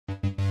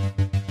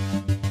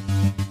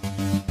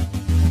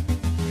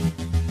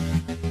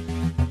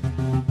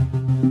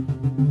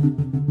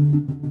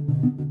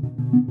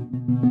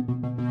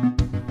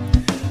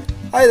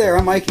Hi there,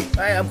 I'm Mikey.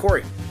 Hi, I'm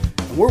Corey.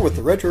 And we're with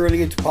the Retro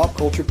Renegades Pop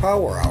Culture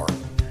Power Hour.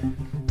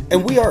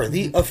 And we are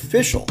the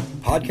official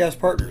podcast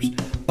partners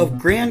of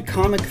Grand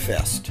Comic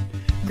Fest.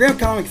 Grand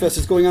Comic Fest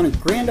is going on in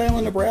Grand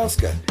Island,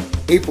 Nebraska,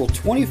 April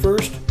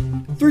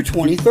 21st through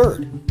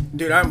 23rd.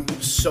 Dude, I'm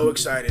so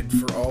excited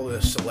for all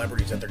the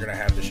celebrities that they're going to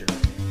have this year.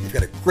 They've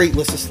got a great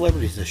list of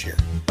celebrities this year.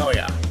 Oh,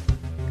 yeah.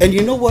 And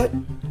you know what?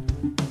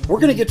 We're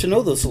going to get to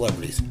know those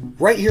celebrities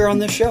right here on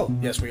this show.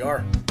 Yes, we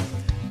are.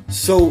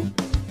 So,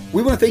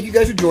 we want to thank you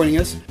guys for joining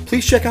us.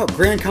 Please check out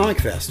Grand Comic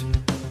Fest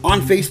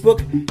on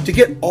Facebook to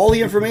get all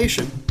the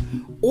information.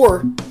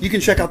 Or you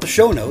can check out the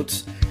show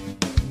notes.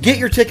 Get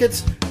your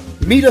tickets.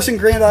 Meet us in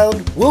Grand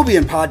Island. We'll be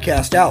in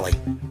Podcast Alley.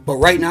 But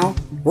right now,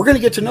 we're going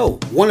to get to know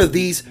one of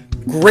these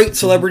great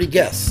celebrity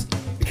guests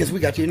because we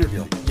got to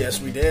interview them. Yes,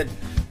 we did.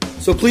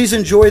 So please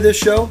enjoy this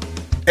show,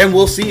 and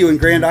we'll see you in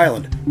Grand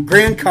Island.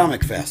 Grand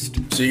Comic Fest.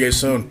 See you guys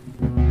soon.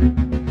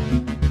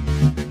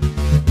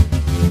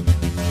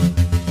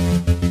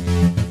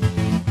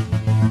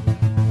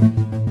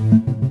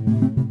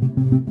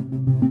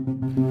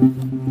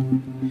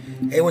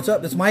 Hey, what's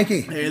up? It's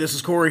Mikey. Hey, this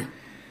is Corey.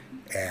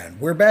 And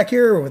we're back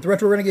here with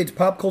Retro Renegades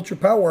Pop Culture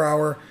Power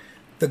Hour,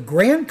 the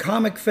Grand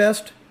Comic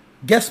Fest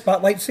Guest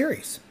Spotlight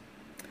Series.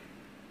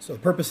 So the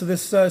purpose of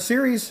this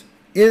series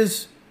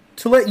is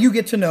to let you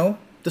get to know,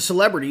 The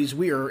celebrities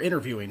we are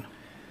interviewing.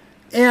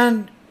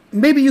 and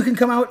maybe you can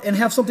come out and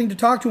have something to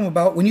talk to them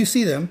about when you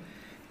see them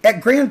at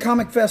Grand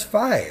Comic Fest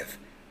 5.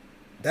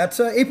 That's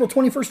April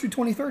 21st through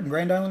 23rd in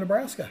Grand Island,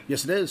 Nebraska.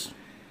 Yes, it is.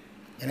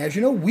 And as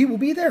you know, we will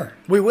be there.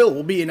 We will.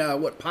 We'll be in,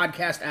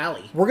 Podcast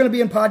Alley. We're going to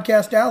be in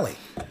Podcast Alley.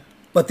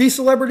 But these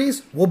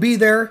celebrities will be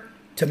there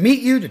to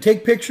meet you, to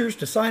take pictures,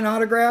 to sign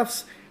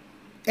autographs,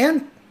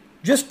 and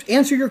just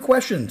answer your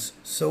questions.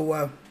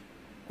 So,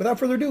 without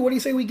further ado, what do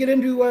you say we get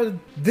into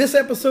this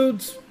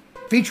episode's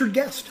featured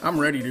guest? I'm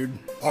ready, dude.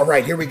 All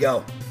right, here we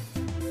go.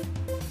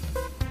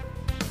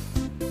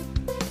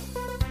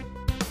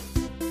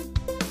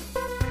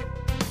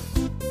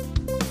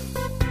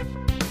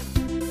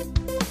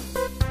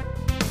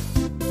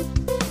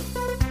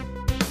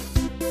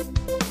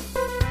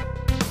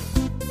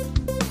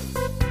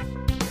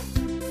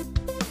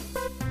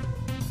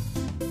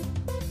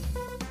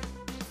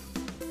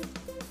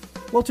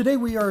 Well, today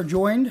we are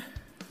joined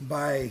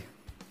by,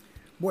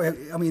 boy,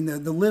 I mean,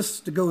 the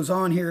list goes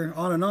on here,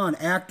 on and on.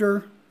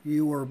 Actor,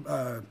 you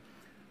were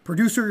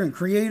producer and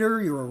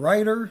creator, you were a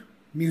writer,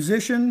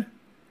 musician,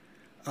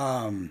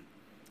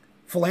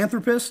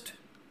 philanthropist,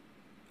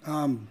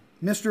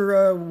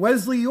 Mr.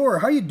 Wesley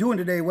Eure. How you doing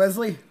today,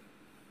 Wesley?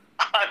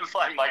 I'm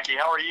fine, Mikey.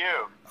 How are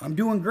you? I'm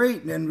doing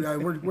great, and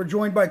we're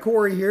joined by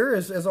Corey here,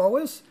 as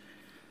always.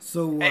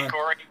 So, Hey,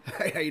 Corey.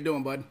 Hey, how you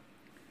doing, bud?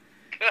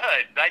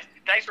 Good.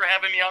 Thanks for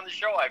having me on the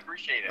show. I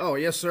appreciate it. Oh,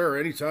 yes, sir.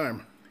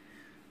 Anytime.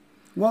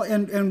 well,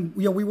 and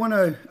you know, we want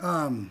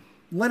to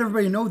let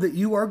everybody know that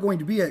you are going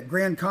to be at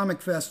Grand Comic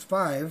Fest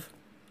 5,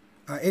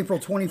 April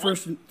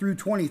 21st through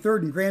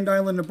 23rd in Grand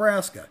Island,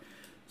 Nebraska.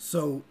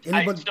 So,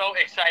 I'm so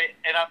excited.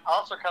 And I'm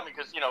also coming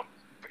because,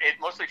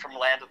 mostly from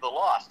Land of the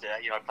Lost.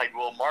 I played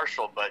Will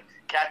Marshall, but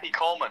Kathy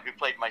Coleman, who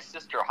played my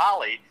sister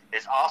Holly,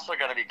 is also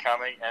going to be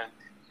coming. And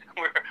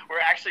we're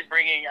actually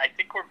bringing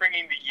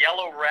the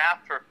yellow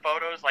raft for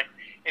photos. Like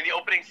in the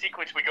opening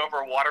sequence, we go over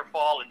a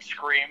waterfall and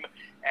scream.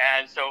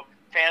 And so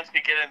fans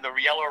could get in the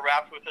yellow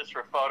raft with us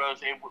for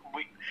photos. And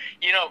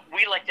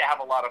we like to have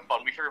a lot of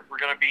fun. We figure if we're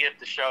going to be at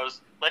the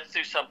shows, let's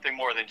do something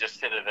more than just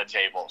sit at a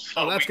table.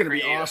 So That's going to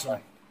be awesome.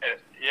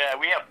 Yeah,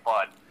 we have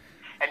fun.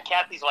 And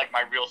Kathy's like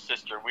my real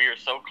sister. We are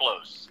so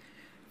close.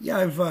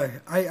 Yeah,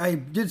 I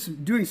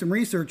did doing some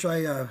research.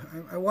 I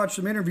watched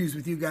some interviews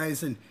with you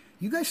guys, and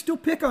you guys still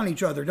pick on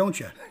each other, don't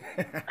you?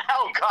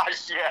 Oh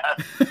gosh, yeah.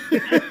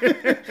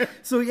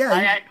 So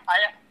yeah,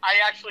 I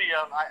actually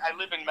I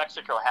live in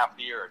Mexico half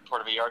the year,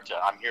 Puerto Vallarta.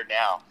 I'm here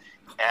now,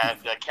 and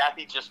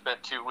Kathy just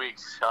spent 2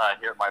 weeks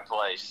here at my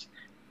place,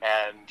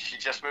 and she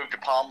just moved to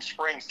Palm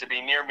Springs to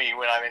be near me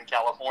when I'm in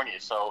California.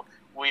 So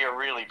we are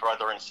really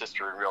brother and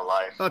sister in real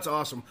life. That's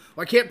awesome.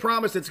 Well, I can't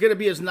promise it's going to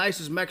be as nice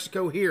as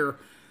Mexico here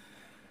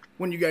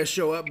when you guys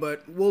show up,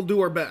 but we'll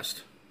do our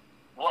best.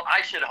 Well,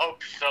 I should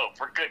hope so,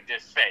 for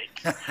goodness sake.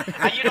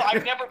 I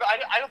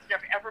don't think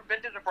I've ever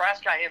been to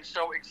Nebraska. I am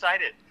so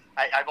excited.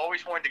 I've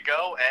always wanted to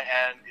go,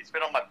 and it's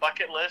been on my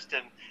bucket list,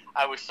 and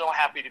I was so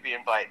happy to be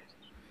invited.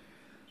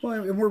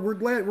 well, and we're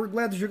glad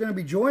that you're going to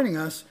be joining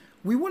us.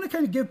 We want to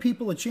kind of give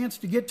people a chance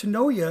to get to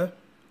know you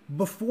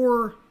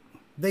before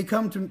they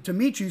come to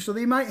meet you, so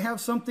they might have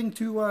something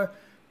to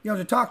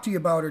to talk to you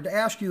about or to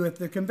ask you at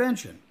the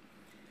convention.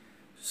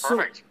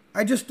 Perfect. So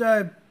I just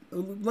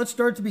let's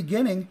start at the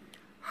beginning.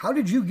 How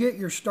did you get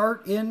your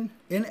start in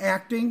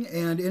acting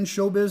and in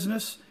show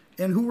business,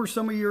 and who were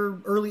some of your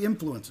early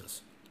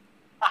influences?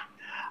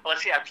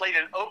 Let's see. I played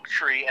an oak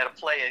tree at a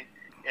play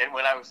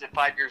when I was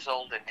 5 years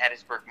old in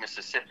Hattiesburg,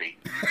 Mississippi.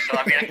 So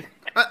I mean,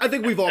 I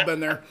think we've all been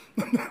there.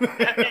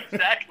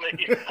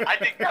 Exactly. I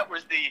think that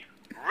was the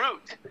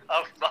root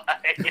of my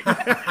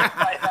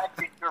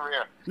acting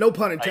career. No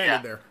pun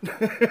intended there.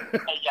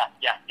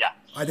 Yeah.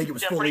 I think it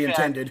was Yeah, fully pretty bad.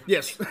 intended.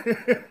 Yes.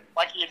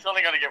 Like, it's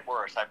only going to get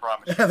worse, I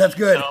promise you. That's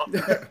good. So,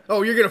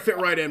 Oh, you're gonna fit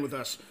right in with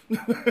us.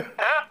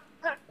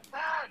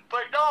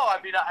 but no, I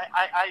mean,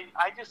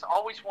 I just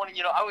always wanted,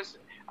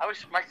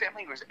 my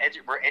family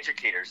were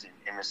educators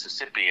in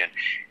Mississippi, and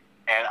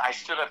I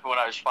stood up when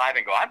I was 5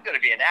 and go, I'm going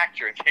to be an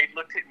actor, and they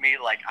looked at me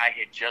like I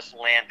had just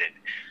landed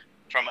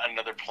from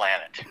another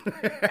planet,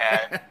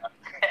 and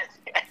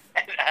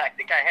I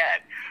think I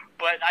had,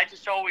 but I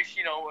just always,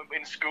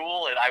 in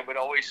school, and I would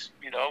always,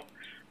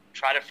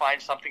 try to find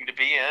something to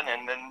be in,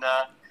 and then.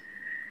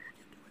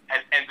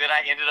 And then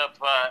I ended up,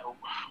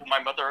 my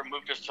mother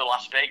moved us to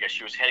Las Vegas.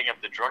 She was heading up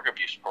the drug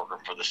abuse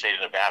program for the state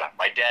of Nevada.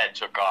 My dad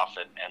took off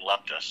and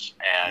left us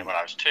and when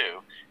I was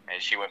 2,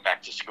 and she went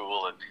back to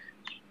school and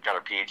got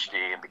her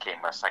PhD and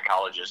became a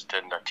psychologist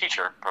and a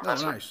teacher,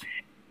 professor. Oh, nice.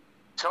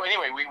 So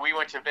anyway, we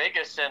went to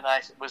Vegas, and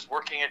I was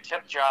working a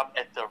tip job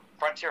at the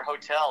Frontier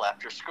Hotel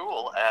after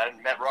school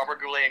and met Robert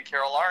Goulet and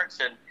Carol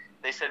Lawrence, and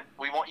they said,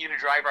 we want you to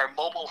drive our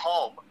mobile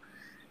home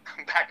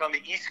back on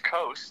the East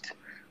Coast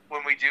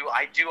when we do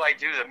I Do,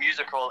 the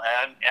musical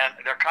and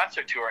their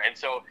concert tour. And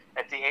so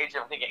at the age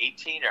of, I think,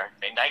 18 or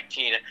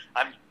 19,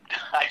 I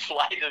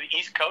fly to the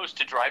East Coast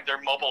to drive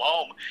their mobile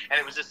home. And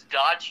it was this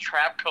Dodge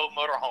Travco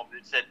motorhome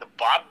that said the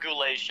Bob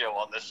Goulet Show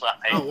on the side.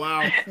 Oh,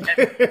 wow. and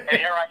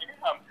here I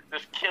am,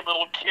 this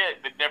little kid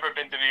that never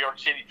been to New York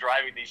City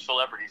driving these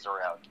celebrities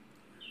around.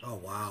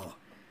 Oh, wow.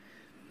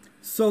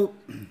 So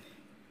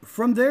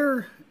from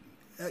there,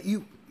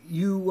 you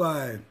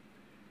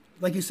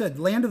like you said,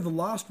 Land of the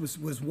Lost was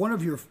one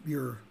of your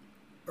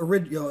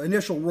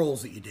initial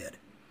roles that you did.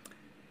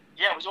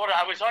 Yeah,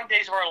 I was on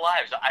Days of Our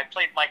Lives. I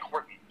played Mike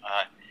Horton,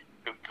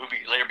 who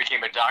later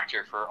became a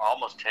doctor for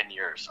almost 10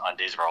 years on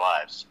Days of Our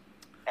Lives.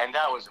 And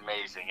that was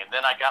amazing. And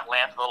then I got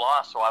Land of the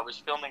Lost, so I was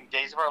filming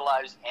Days of Our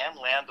Lives and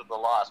Land of the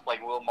Lost,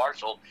 playing Will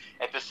Marshall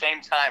at the same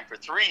time for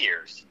 3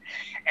 years.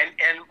 And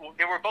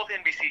they were both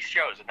NBC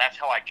shows, and that's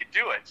how I could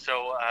do it.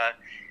 So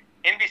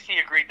NBC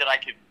agreed that I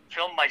could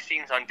film my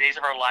scenes on Days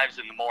of Our Lives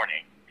in the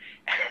morning.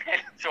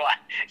 So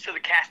the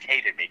cast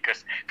hated me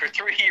because for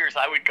 3 years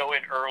I would go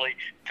in early,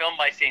 film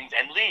my scenes,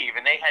 and leave,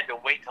 and they had to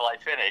wait till I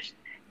finished.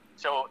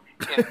 So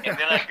and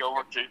then I'd go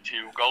over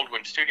to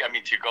Goldwyn Studios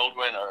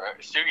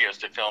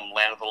to film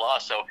Land of the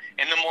Lost. So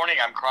in the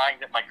morning I'm crying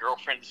that my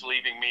girlfriend's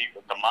leaving me,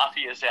 that the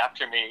mafia is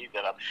after me,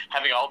 that I'm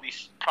having all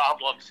these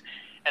problems.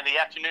 And the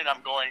afternoon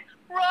I'm going,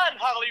 run,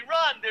 Holly,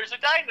 run! There's a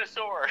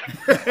dinosaur.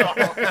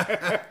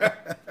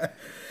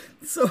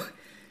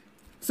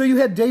 So you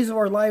had Days of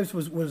Our Lives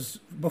was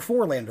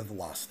before Land of the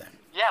Lost then?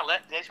 Yeah,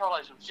 Days of Our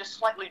Lives was just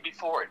slightly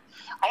before it.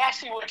 I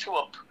actually went to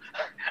a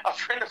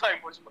friend of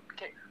mine, one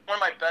of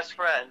my best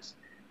friends,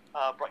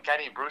 a guy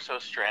named Bruce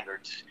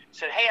Ostrander,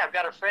 said, hey, I've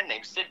got a friend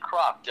named Sid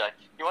Croft.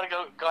 You want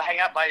to go hang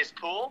out by his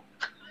pool?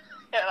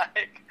 And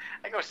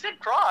I go, Sid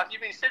Croft? You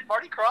mean Sid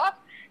Marty Croft?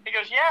 He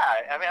goes,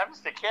 yeah. I mean, I'm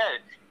just a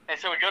kid. And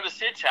so we go to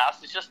Sid's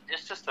house. It's just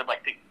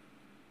like the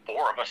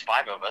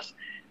 5 of us.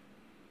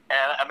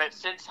 And I'm at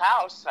Sid's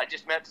house. I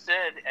just met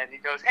Sid, and he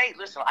goes, hey,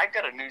 listen, I've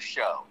got a new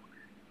show.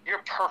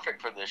 You're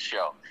perfect for this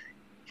show.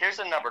 Here's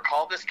a number.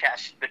 Call the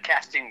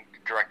casting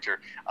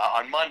director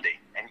on Monday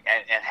and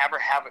have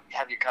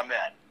you come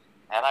in.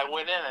 And I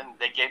went in, and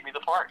they gave me the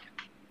part.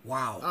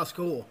 Wow. That's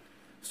cool.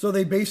 So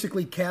they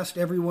basically cast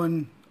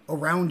everyone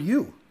around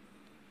you.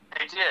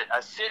 They did.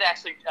 Sid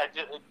actually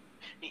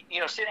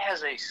Sid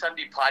has a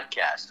Sunday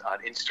podcast on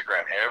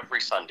Instagram every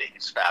Sunday.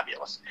 It's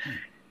fabulous.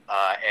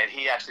 And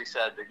he actually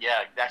said that,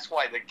 yeah, that's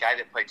why the guy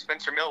that played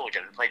Spencer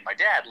Milligan, who played my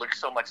dad, looks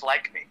so much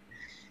like me.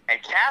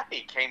 And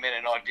Kathy came in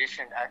and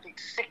auditioned, I think,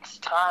 6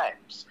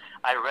 times.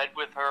 I read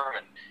with her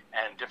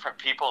and different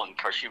people, and of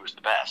course she was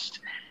the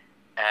best.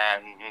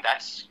 And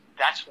that's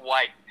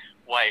why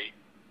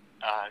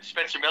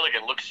Spencer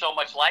Milligan looks so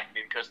much like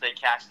me, because they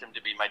cast him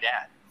to be my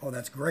dad. Oh,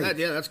 that's great.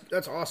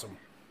 That's awesome.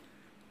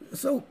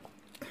 So,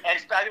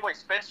 and by the way,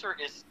 Spencer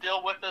is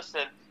still with us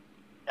and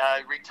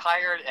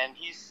retired, and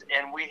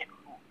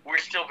we're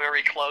still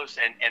very close.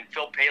 And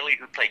Phil Paley,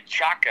 who played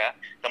Chaka,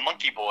 the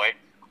monkey boy,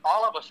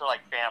 all of us are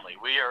like family.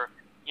 We are,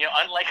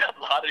 unlike a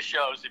lot of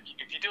shows, if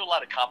you do a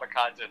lot of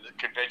Comic-Cons and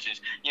conventions,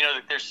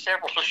 that there's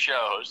several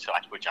shows,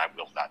 which I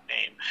will not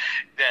name,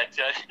 that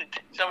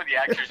some of the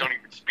actors don't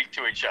even speak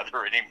to each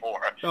other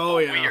anymore. Oh,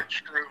 yeah. We are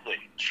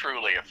truly,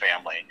 truly a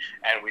family,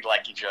 and we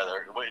like each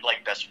other. We're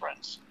like best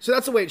friends. So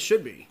that's the way it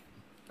should be.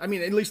 I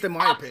mean, at least in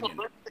my opinion.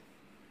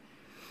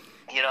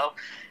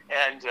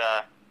 And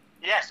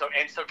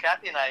so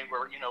Kathy and I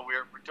we're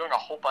doing a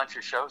whole bunch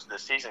of shows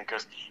this season,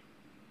 because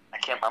I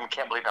can't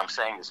believe I'm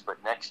saying this,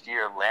 but next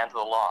year Land of the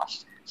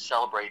Lost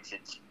celebrates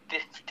its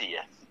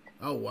 50th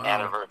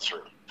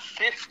anniversary.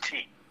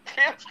 50.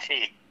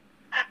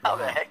 How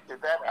the heck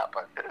did that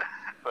happen?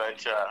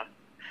 But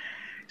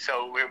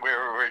so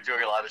we're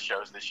doing a lot of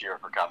shows this year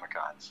for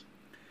Comic-Cons.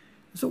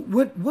 So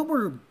what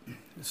were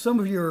some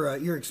of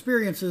your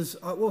experiences?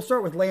 We'll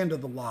start with Land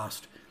of the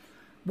Lost.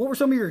 What were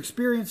some of your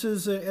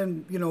experiences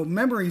and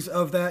memories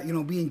of that?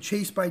 Being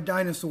chased by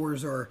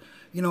dinosaurs, or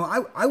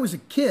I was a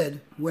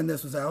kid when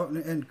this was out,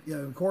 and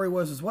Corey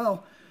was as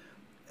well.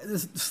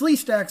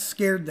 Sleestack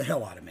scared the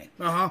hell out of me.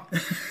 Uh-huh.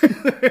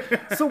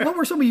 So what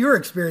were some of your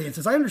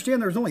experiences? I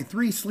understand there was only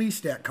 3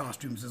 Sleestack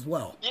costumes as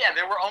well. Yeah,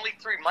 there were only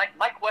 3.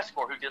 Mike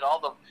Westmore, who did all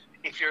the.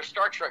 If you're a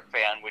Star Trek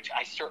fan, which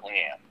I certainly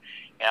am,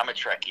 and I'm a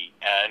Trekkie,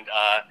 and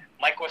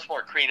Mike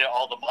Westmore created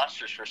all the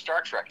monsters for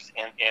Star Trek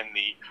in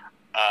the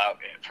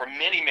for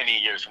many, many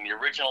years, from the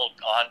original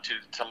on to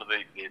some of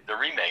the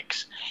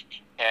remakes.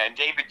 And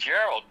David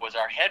Gerald was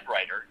our head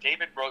writer.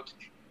 David wrote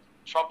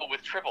Trouble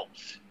with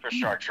Tribbles for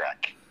Star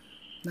Trek.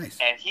 Nice.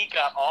 And he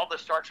got all the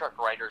Star Trek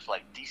writers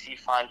like D.C.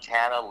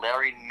 Fontana,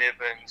 Larry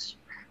Nivens,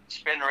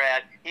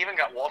 Spinrad. He even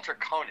got Walter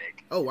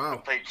Koenig, Oh, wow. who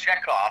played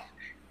Chekhov.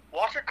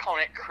 Walter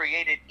Koenig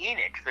created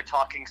Enoch, the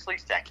talking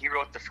Sleestack. He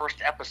wrote the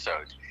first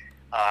episode,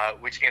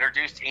 which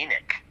introduced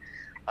Enoch.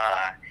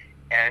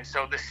 And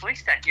so the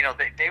Sleestack,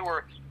 they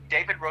were.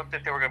 David wrote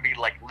that they were going to be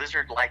like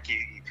lizard-like,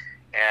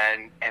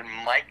 and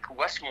Mike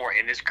Westmore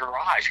in his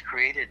garage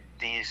created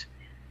these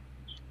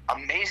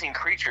amazing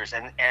creatures,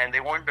 and they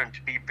wanted them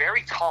to be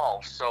very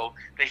tall. So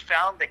they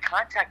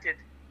contacted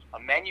a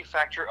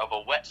manufacturer of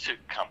a wetsuit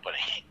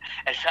company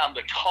and found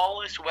the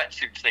tallest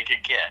wetsuits they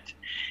could get,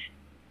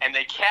 and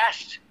they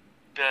cast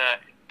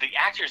the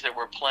actors that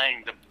were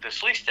playing the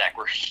Sleestack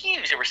were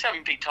huge. They were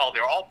 7 feet tall. They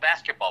were all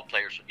basketball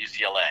players from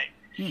UCLA.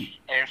 And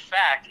in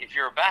fact, if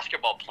you're a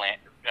basketball fan,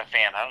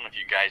 I don't know if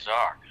you guys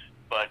are,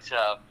 but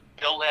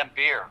Bill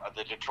Laimbeer of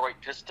the Detroit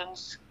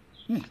Pistons,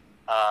 who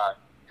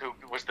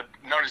was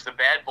known as the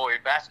bad boy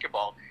of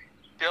basketball,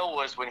 Bill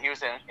was, when he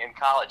was in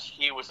college,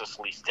 he was a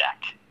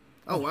Sleestack.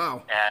 Oh,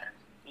 wow. And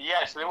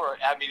yes, they were.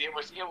 I mean, it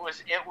was.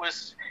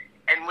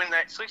 And when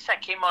that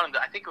Sleestack came on,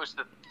 I think it was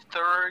the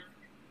third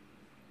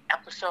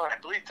episode,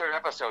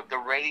 the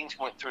ratings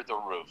went through the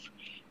roof,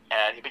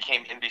 and it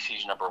became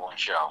NBC's #1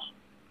 show.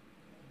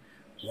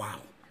 Wow.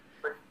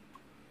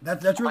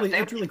 That's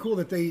really cool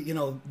that they,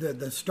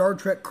 the Star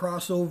Trek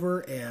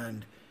crossover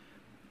and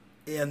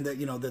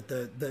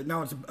that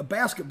now it's a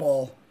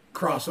basketball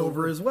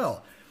crossover as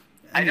well.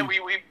 I know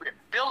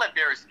Bill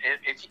Laimbeer is,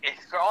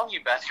 for all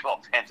you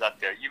basketball fans out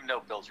there, you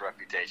know Bill's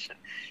reputation.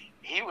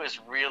 He was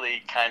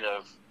really kind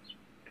of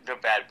the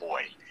bad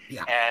boy.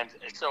 Yeah. And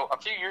so a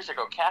few years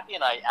ago, Kathy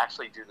and I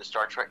actually do the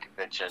Star Trek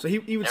convention. So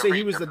he would say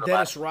he was the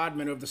Dennis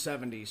Rodman of the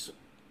 70s.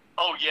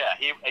 Oh, yeah.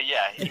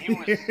 He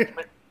was,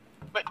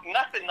 but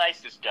not the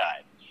nicest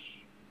guy.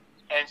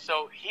 And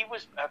so he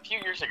was, a few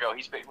years ago,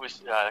 he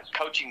was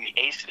coaching the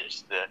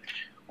Aces, the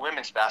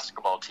women's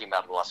basketball team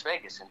out of Las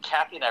Vegas. And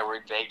Kathy and I were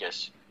in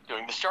Vegas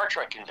doing the Star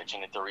Trek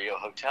convention at the Rio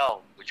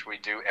Hotel, which we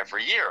do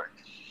every year.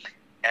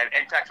 And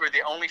in fact, we're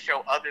the only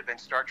show other than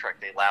Star Trek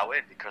they allow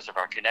in because of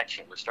our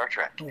connection with Star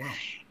Trek. Oh, wow.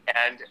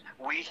 And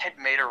we had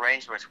made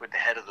arrangements with the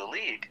head of the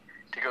league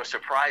to go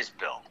surprise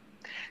Bill.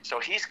 So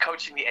he's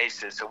coaching the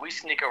Aces. So we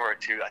sneak over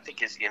to, I think,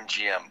 his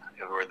MGM,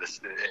 where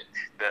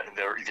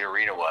the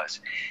arena was.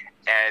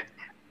 And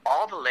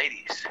all the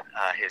ladies,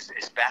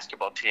 his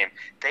basketball team,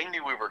 they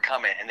knew we were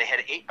coming, and they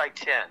had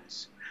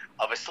 8x10s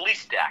of a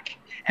Sleestack.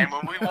 And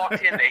when we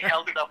walked in, they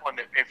held it up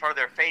in front of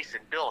their face,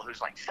 and Bill,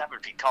 who's like 7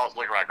 feet tall, is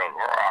looking around going,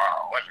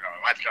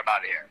 let's come out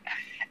of here.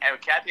 And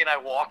Kathy and I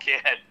walk in,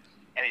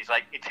 and he's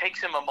like, it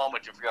takes him a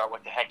moment to figure out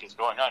what the heck is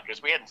going on,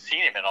 because we hadn't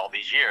seen him in all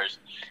these years.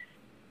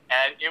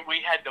 And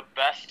we had the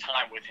best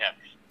time with him.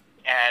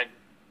 And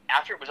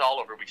after it was all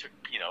over, we took,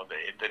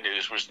 the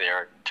news was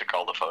there, took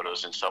all the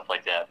photos and stuff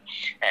like that.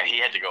 And he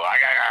had to go, I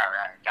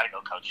gotta go,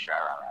 coach.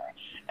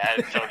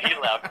 And so he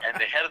left, and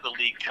the head of the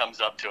league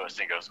comes up to us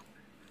and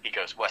he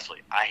goes, Wesley,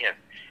 I have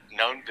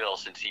known Bill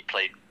since he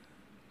played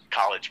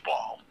college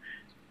ball.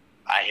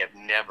 I have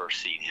never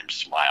seen him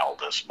smile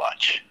this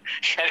much.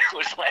 And it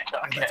was like,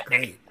 okay. That's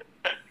great.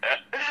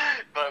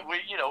 But we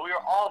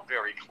were all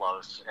very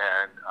close,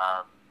 and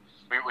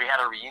we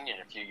had a reunion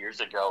a few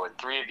years ago, and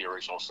 3 of the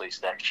original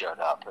Sleestacks showed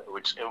up,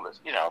 which it was,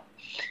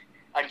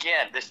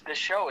 again, this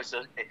show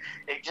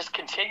it just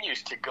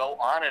continues to go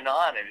on, and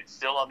it's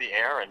still on the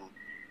air, and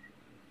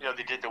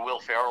they did the Will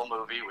Ferrell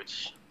movie,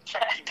 which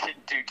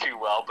didn't do too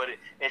well, but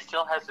it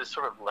still has this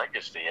sort of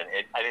legacy, and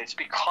it's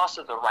because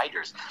of the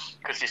writers,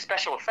 because the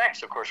special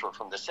effects, of course, were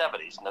from the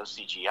 70s, no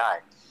CGI,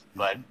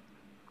 but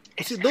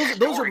see,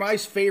 those are my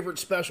favorite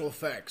special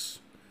effects.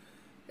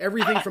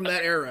 Everything from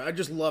that era, I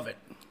just love it.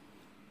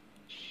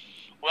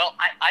 Well,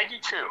 I do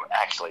too,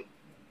 actually,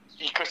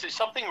 because there's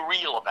something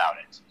real about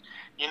it.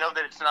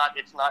 That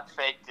it's not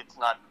faked, it's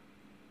not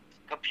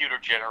computer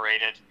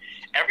generated.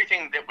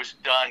 Everything that was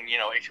done,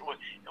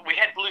 we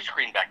had blue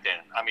screen back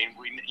then. I mean,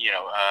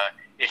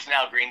 it's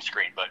now green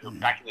screen, but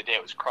back in the day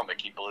it was chroma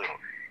key blue,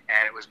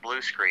 and it was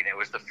blue screen. It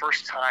was the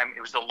first time.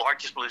 It was the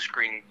largest blue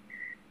screen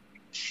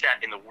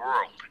set in the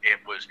world. It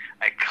was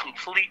a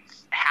complete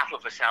half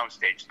of a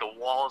soundstage. The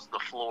walls, the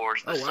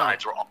floors, the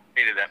sides were all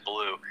painted that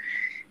blue.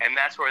 And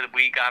that's where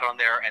we got on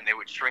there, and they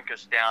would shrink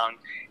us down,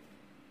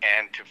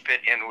 and to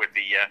fit in with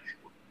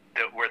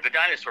where the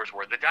dinosaurs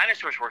were. The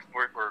dinosaurs were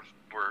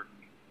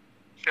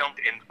filmed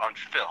on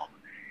film,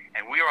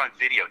 and we were on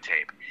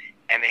videotape,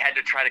 and they had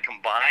to try to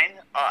combine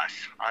us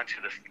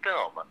onto the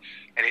film,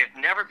 and it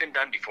had never been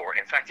done before.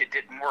 In fact, it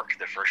didn't work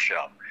the first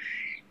show.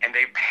 and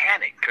they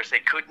panicked because they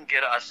couldn't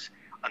get us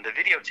on the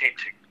videotape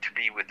to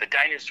be with the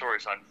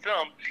dinosaurs on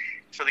film.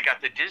 So they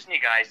got the Disney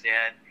guys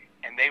in,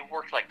 and they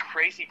worked like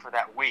crazy for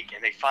that week,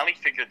 and they finally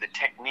figured the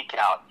technique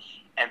out.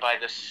 And by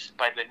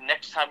the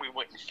next time we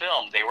went and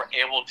filmed, they were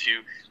able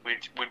to.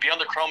 We'd be on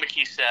the chroma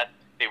key set.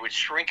 They would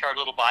shrink our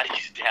little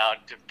bodies down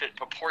to fit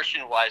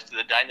proportion-wise to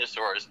the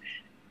dinosaurs,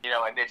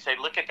 and they'd say,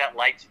 "Look at that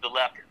light to the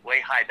left, way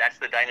high. That's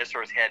the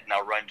dinosaur's head.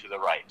 Now run to the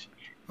right."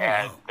 Oh,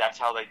 and wow. that's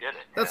how they did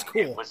it. That's And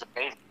cool. It was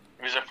amazing.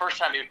 It was the first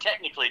time.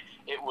 Technically,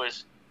 it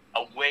was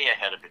way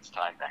ahead of its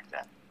time back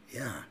then.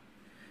 Yeah.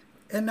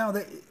 And now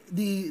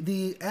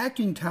the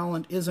acting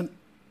talent isn't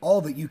all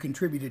that you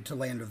contributed to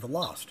Land of the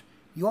Lost.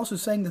 You also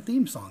sang the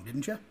theme song,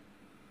 didn't you?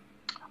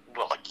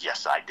 Well,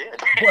 yes, I did.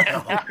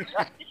 Well.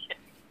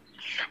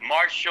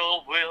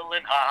 Marshall, Will,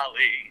 and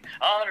Holly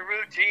on a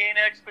routine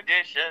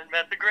expedition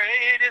met the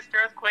greatest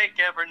earthquake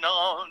ever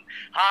known.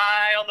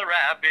 High on the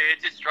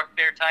rapids, it struck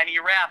their tiny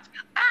raft.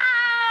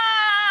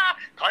 Ah!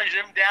 Plunged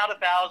them down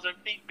 1,000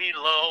 feet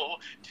below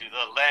to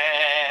the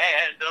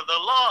land of the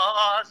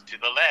lost, to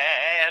the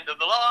land of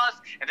the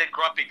lost. And then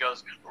Grumpy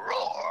goes,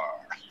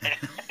 roar.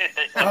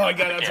 Oh my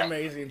God, that's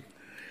amazing.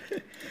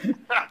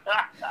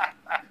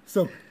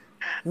 So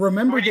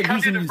remember When you that come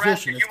we to a Nebraska,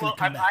 musician. It's you going will,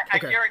 to come back. I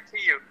Okay.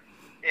 guarantee you,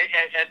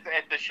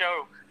 at the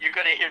show, you're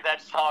going to hear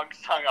that song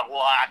sung a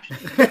lot.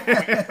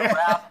 We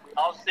rap, we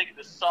all sing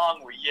the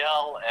song, we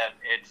yell, and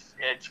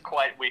it's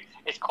quite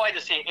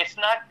a scene.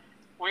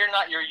 We're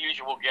not your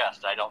usual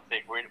guest. I don't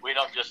think we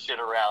don't just sit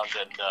around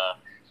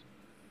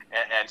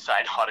and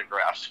sign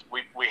autographs.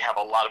 We have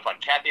a lot of fun.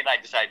 Kathy and I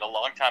decided a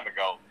long time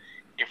ago,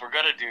 if we're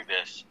going to do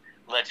this,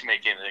 let's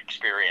make it an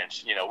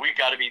experience. We've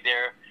got to be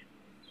there.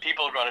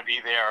 People are going to be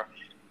there.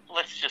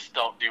 Let's just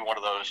don't do one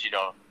of those,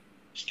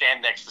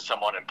 stand next to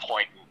someone and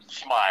point and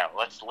smile.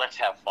 Let's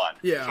have fun.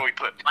 Yeah. So we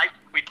put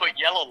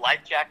yellow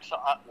life jackets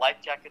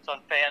on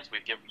fans. We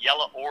give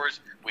yellow oars.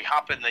 We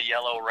hop in the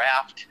yellow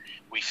raft.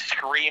 We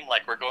scream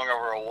like we're going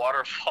over a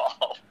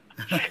waterfall.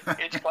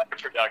 It's quite a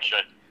production.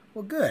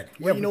 Well, good.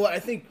 Well, Yeah, you know what? I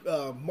think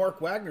Mark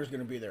Wagner's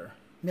going to be there.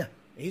 Yeah.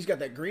 He's got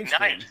that green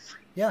screen. Nice.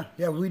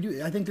 Yeah, we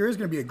do. I think there is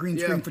going to be a green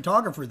screen Yeah.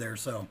 photographer there.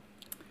 So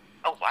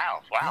Oh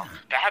wow,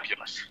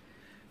 fabulous.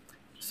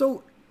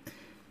 So,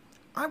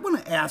 I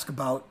want to ask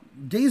about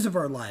Days of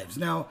Our Lives.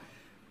 Now,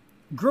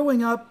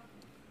 growing up,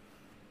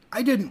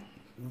 I didn't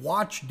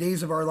watch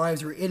Days of Our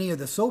Lives or any of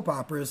the soap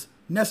operas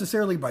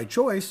necessarily by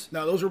choice.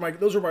 No, those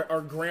are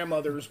our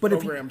grandmother's But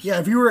programs.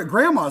 if you were at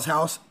Grandma's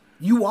house,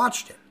 you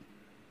watched it,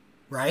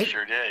 right?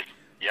 Sure did.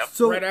 Yep.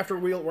 So, right after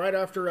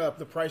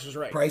The Price is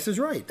Right. Price is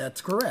Right.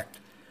 That's correct.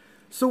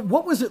 So,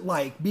 what was it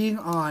like being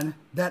on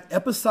that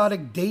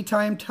episodic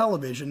daytime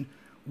television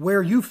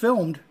where you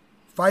filmed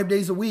 5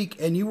 days a week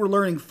and you were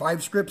learning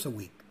 5 scripts a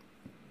week?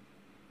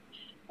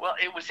 Well,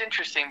 it was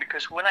interesting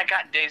because when I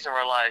got Days of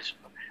Our Lives,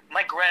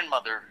 my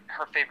grandmother,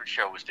 her favorite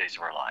show was Days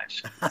of Our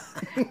Lives.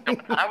 So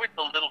when I was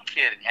a little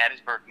kid in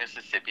Hattiesburg,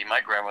 Mississippi,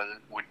 my grandmother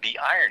would be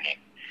ironing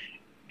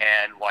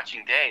and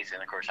watching Days.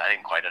 And, of course, I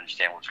didn't quite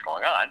understand what was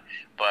going on.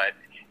 But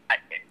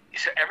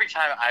so every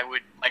time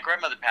my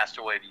grandmother passed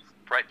away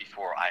right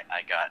before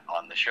I got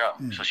on the show,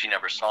 so she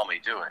never saw me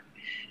do it.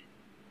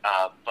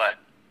 But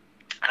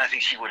I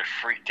think she would have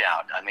freaked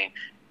out. I mean,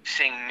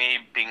 seeing me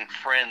being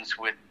friends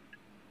with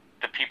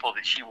the people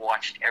that she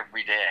watched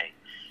every day.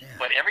 Yeah.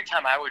 But every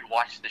time I would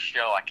watch the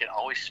show, I could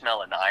always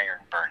smell an iron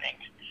burning,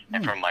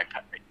 and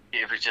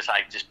it was just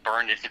I just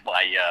burned into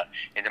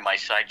my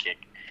psyche,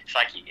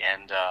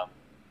 and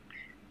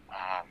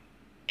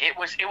it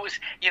was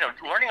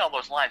learning all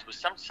those lines was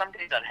some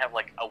days I'd have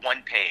like a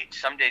 1 page,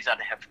 some days I'd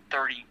have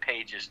 30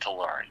 pages to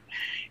learn,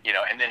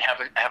 and then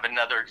have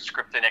another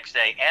script the next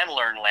day and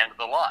learn Land of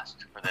the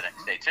Lost for the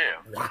next day too.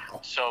 Wow.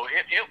 So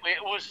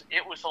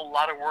it was a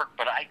lot of work,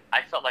 but I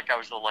felt like I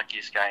was the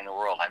luckiest guy in the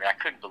world. I mean, I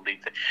couldn't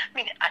believe that.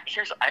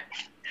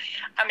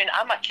 I mean,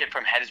 I'm a kid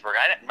from Hattiesburg.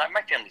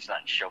 My family's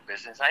not in show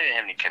business. I didn't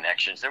have any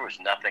connections. There was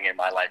nothing in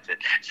my life that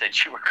said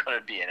you were going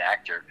to be an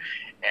actor.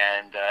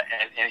 And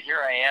here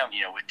I am,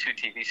 with 2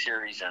 TV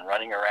series and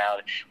running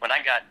around. When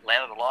I got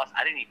Land of the Lost,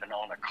 I didn't even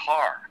own a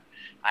car.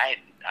 I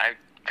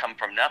come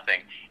from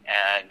nothing,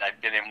 and I've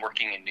been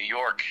working in New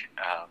York,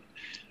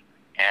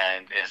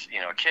 and as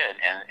a kid,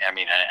 and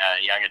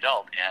a young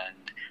adult, and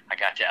I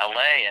got to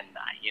LA, and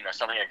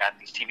suddenly I got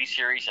these TV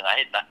series, and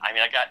I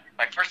got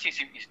my first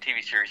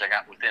TV series I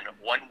got within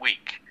 1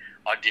 week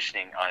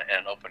auditioning on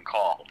an open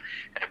call.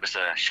 And it was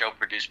a show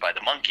produced by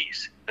the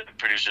Monkees, the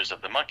producers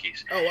of the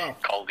Monkees. Oh wow!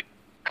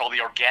 Called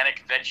The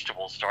Organic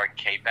Vegetables, starring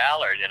Kay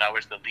Ballard, and I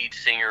was the lead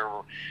singer,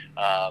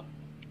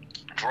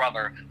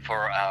 drummer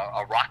for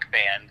a rock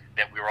band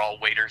that we were all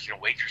waiters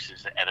and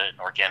waitresses at an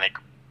organic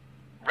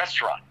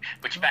restaurant,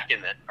 which back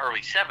in the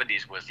early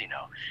 70s was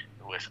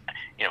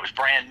was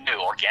brand new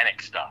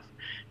organic stuff.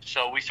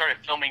 So we started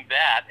filming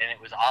that, and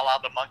it was all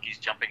out the Monkees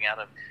jumping out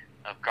of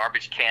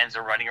garbage cans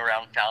and running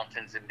around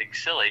fountains and being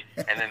silly.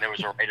 And then there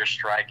was a writer's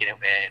strike, and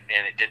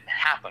it didn't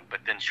happen. But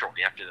then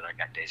shortly after that, I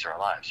got Days of Our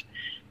Lives.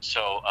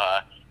 So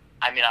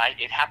I mean,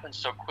 it happened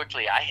so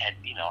quickly. I had,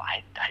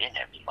 I didn't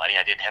have any money.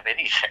 I didn't have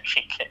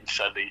anything. And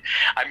suddenly,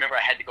 I remember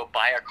I had to go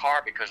buy a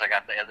car because I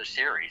got the other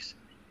series.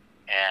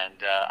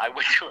 And I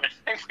went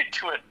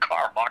to a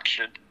car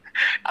auction.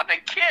 I'm a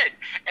kid.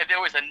 And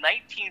there was a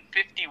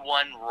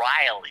 1951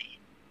 Riley.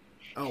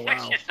 Oh, wow.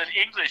 It's just an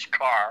English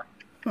car.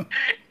 And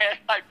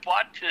I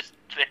bought this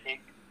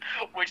thing,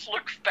 which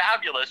looked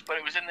fabulous, but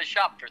it was in the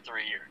shop for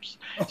 3 years.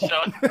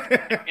 So,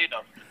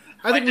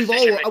 I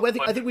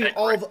think we've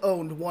all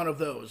owned one of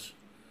those.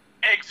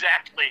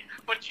 Exactly.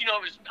 But,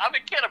 I'm a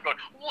kid. I'm going,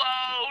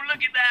 whoa, look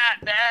at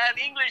that, man.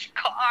 English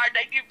car,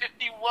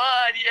 1951,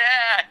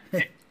 yeah.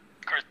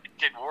 Of course, it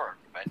didn't work,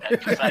 but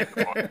that's beside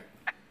the point.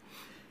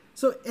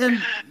 So,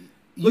 and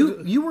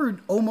you were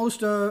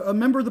almost a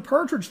member of the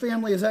Partridge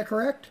Family, is that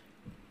correct?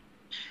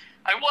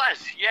 I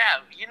was, yeah.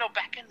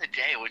 Back in the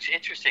day, which is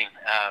interesting.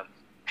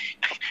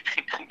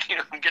 I'm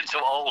getting so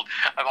old.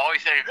 I'm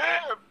always saying,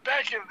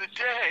 back in the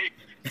day.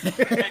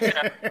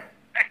 And,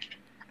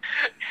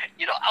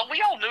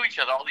 we all knew each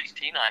other, all these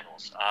teen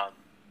idols.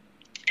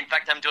 In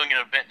fact, I'm doing an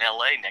event in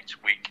L.A.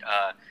 next week.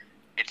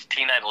 It's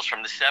teen idols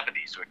from the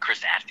 70s, where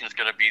Chris Atkins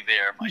going to be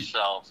there,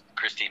 myself,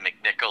 Christy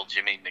McNichol,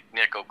 Jimmy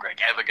McNichol, Greg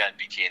Evigan,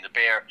 BT and the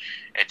Bear.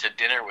 It's a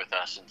dinner with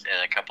us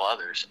and a couple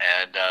others.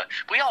 And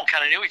we all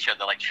kind of knew each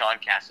other, like Sean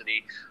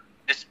Cassidy.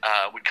 This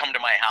would come to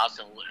my house,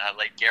 and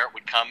like Garrett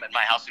would come at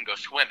my house and go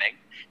swimming.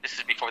 This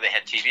is before they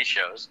had TV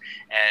shows.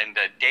 And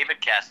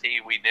David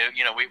Cassidy, we knew,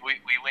 we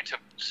went to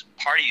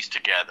parties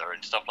together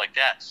and stuff like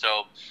that.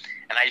 So,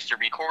 and I used to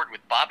record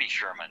with Bobby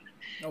Sherman.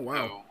 Oh,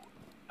 wow. Who,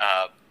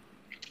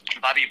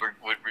 Bobby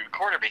would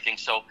record everything.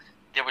 So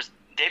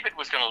David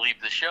was going to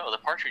leave the show, the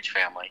Partridge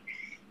Family,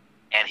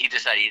 and he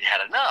decided he'd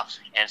had enough.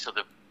 And so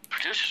the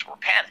producers were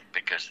panicked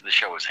because the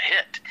show was a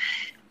hit.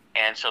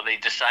 And so they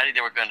decided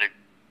they were going to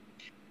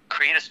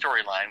create a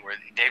storyline where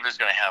David was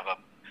going to have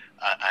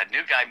a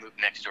new guy move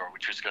next door,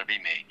 which was going to be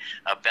me,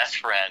 a best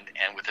friend,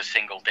 and with a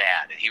single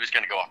dad. And he was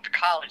going to go off to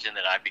college, and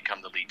then I'd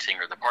become the lead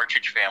singer of the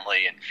Partridge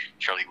Family, and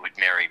Shirley would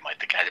marry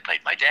the guy that played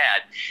my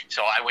dad.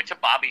 So I went to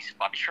Bobby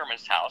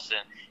Sherman's house,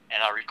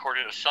 and I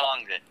recorded a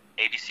song that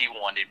ABC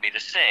wanted me to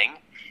sing.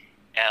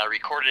 And I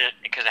recorded it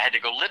because I had to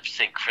go lip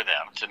sync for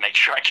them to make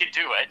sure I could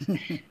do it.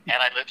 And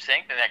I lip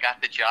synced, and I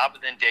got the job.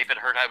 And then David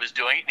heard I was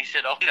doing it, and he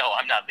said, "Oh no,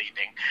 I'm not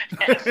leaving."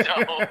 And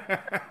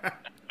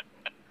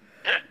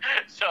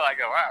so I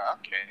go, "Oh,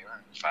 okay, well,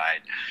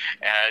 fine."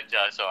 And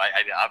so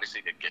I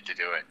obviously didn't get to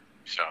do it.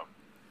 So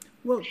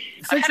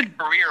I had a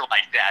career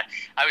like that.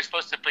 I was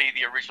supposed to play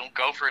the original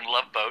Gopher in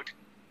Love Boat,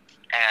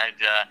 and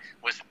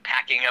was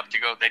packing up to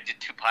go. They did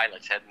 2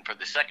 pilots, heading for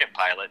the second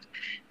pilot.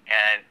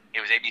 And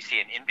it was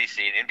ABC and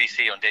NBC. And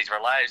NBC on Days of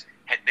Our Lives,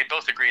 they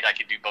both agreed I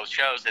could do both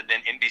shows. And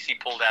then NBC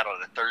pulled out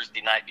on a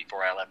Thursday night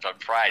before I left on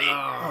Friday.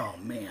 Oh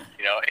man!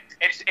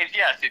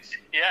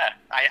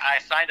 I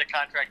signed a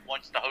contract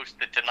once to host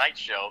the Tonight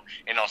Show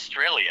in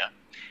Australia,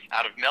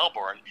 out of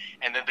Melbourne,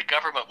 and then the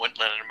government wouldn't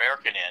let an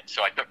American in,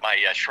 so I took my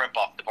shrimp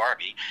off the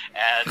Barbie,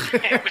 and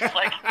it was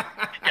like,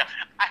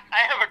 I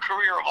have a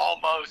career of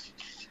almost.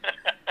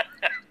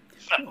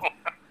 So.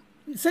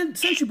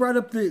 Since you brought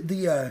up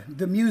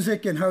the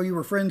music and how you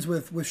were friends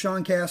with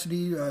Sean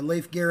Cassidy,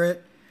 Leif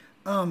Garrett,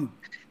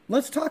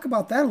 let's talk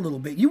about that a little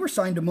bit. You were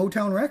signed to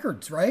Motown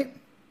Records, right?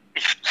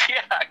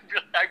 Yeah,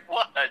 I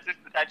was.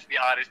 To be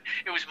honest,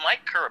 it was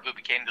Mike Curb who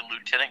became the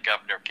Lieutenant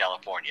Governor of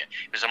California.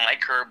 It was a Mike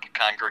Curb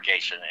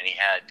congregation, and he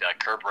had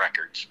Curb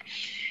Records,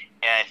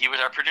 and he was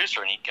our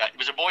producer. And it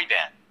was a boy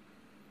band,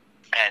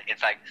 and in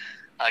fact,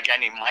 a guy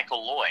named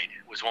Michael Lloyd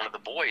was one of the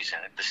boys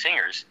in it, the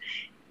singers.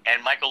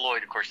 And Michael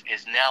Lloyd, of course,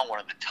 is now one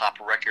of the top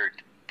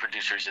record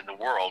producers in the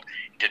world.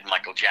 He did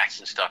Michael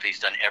Jackson stuff. He's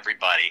done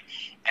everybody.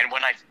 And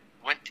when I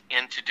went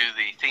in to do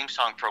the theme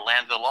song for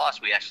Land of the Lost,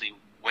 we actually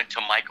went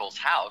to Michael's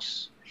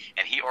house,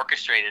 and he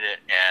orchestrated it.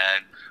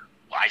 And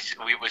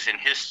it was in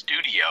his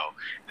studio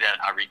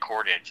that I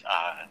recorded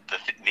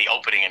the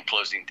opening and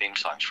closing theme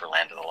songs for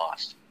Land of the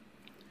Lost.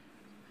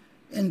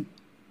 And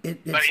but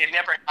it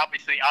never,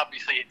 obviously,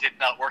 it did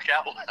not work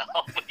out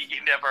well.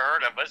 You never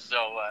heard of us,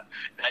 so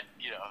that,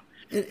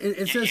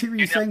 It says here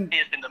you sang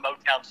in the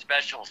Motown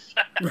specials.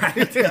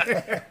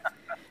 Right.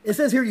 It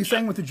says here you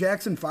sang with the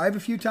Jackson 5 a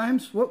few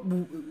times. What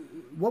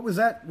was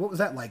that? What was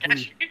that like?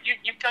 Yes,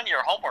 you've done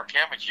your homework,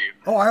 haven't you?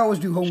 Oh, I always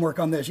do homework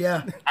on this.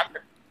 Yeah.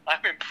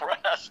 I'm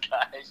impressed,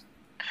 guys.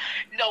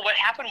 No, what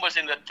happened was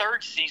in the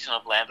 3rd season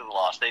of Land of the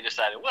Lost, they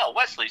decided, well,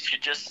 Wesley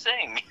should just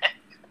sing.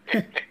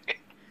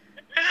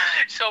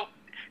 So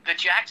the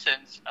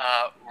Jacksons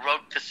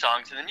wrote the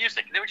songs and the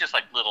music. They were just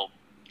like little,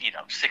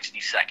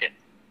 60-second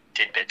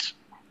tidbits.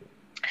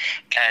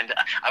 And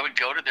I would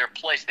go to their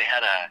place. They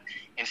had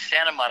in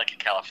Santa Monica,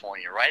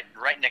 California, right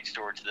next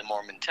door to the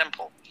Mormon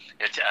Temple.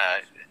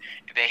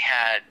 They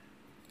had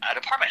an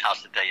apartment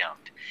house that they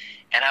owned.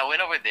 And I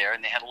went over there,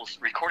 and they had a little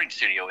recording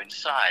studio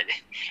inside.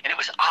 And it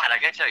was odd. I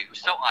got to tell you, it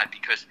was so odd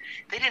because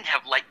they didn't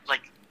have, like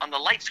on the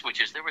light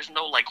switches, there was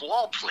no,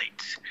 wall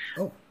plates.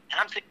 Oh. And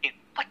I'm thinking,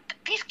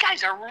 these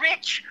guys are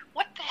rich.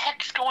 What the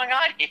heck's going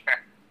on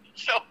here?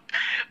 So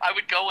I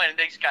would go in, and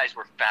these guys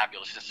were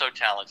fabulous and so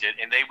talented,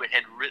 and they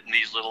had written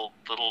these little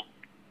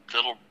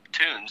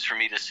tunes for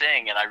me to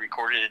sing, and I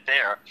recorded it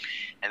there,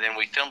 and then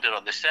we filmed it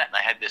on the set, and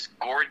I had this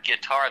gourd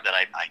guitar that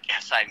I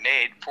guess I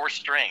made 4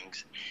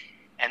 strings,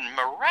 and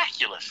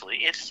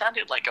miraculously it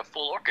sounded like a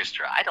full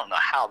orchestra. I don't know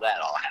how that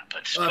all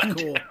happened. That's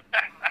cool.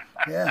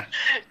 Yeah.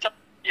 So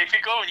if you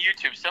go on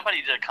YouTube,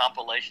 somebody did a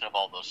compilation of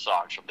all those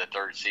songs from the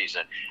 3rd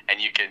season,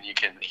 and you can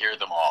hear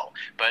them all.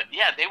 But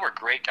yeah, they were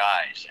great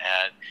guys,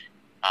 and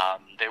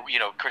they,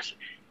 of course,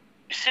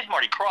 Sid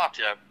Marty Krofft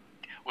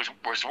was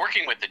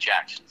working with the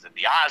Jacksons and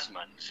the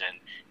Osmonds, and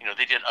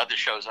they did other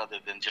shows other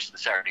than just the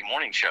Saturday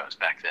morning shows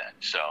back then.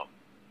 So,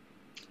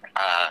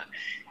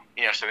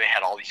 so they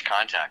had all these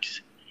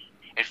contacts.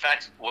 In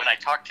fact, when I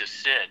talked to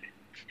Sid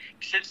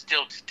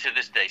still to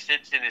this day,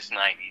 Sid's in his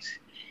 90s.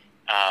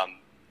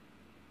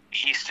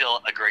 He's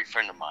still a great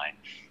friend of mine,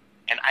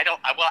 and I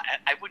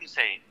wouldn't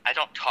say I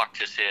don't talk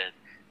to Sid.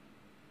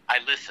 I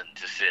listen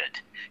to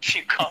Sid.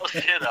 She calls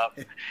Sid up,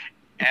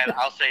 and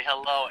I'll say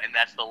hello, and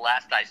that's the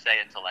last I say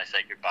until I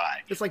say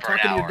goodbye. It's like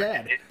talking to your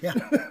dad.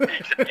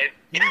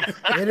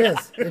 It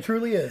is. It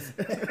truly is.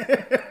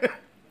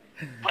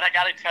 But I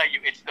got to tell you,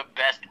 it's the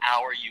best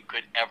hour you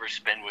could ever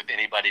spend with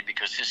anybody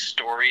because his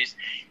stories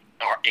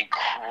are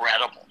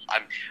incredible.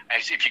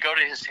 If you go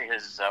to his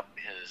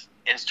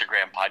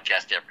Instagram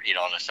podcast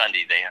on a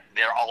Sunday,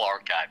 they're all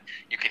archived.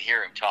 You can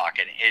hear him talk,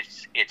 and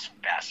it's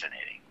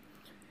fascinating.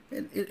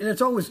 And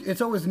it's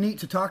always neat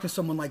to talk to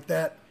someone like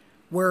that,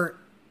 where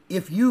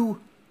if you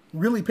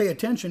really pay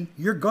attention,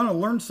 you're gonna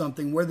learn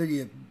something whether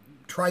you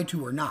try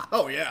to or not.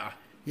 Oh yeah.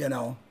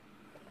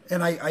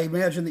 And I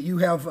imagine that you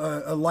have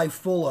a life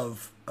full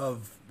of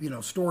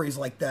stories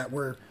like that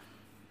where,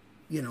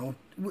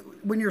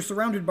 when you're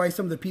surrounded by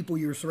some of the people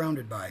you're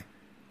surrounded by,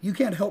 you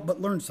can't help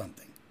but learn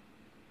something.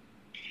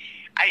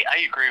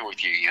 I agree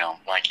with you,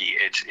 Mikey.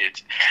 It's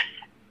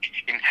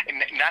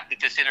not that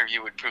this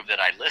interview would prove that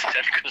I listen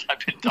because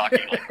I've been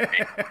talking like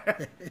crazy.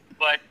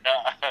 But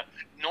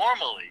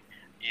normally,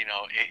 in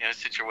a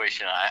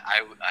situation,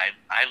 I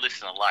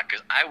listen a lot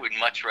because I would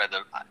much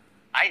rather.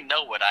 I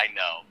know what I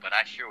know, but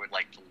I sure would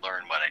like to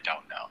learn what I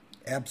don't know.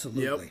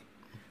 Absolutely. Yep.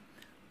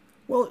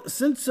 Well,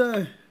 since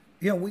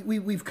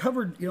we've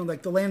covered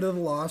like the Land of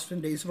the Lost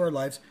and Days of Our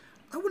Lives,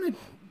 I want to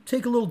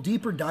take a little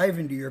deeper dive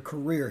into your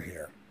career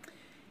here.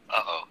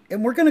 Uh-oh.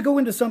 And we're going to go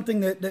into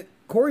something that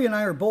Corey and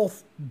I are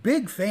both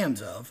big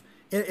fans of.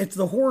 It's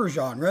the horror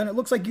genre, and it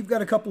looks like you've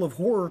got a couple of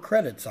horror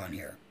credits on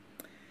here.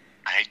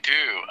 I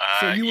do.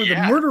 So you were the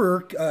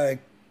murderer,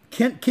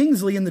 Kent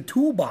Kingsley, in the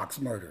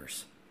Toolbox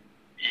Murders.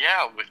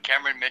 Yeah, with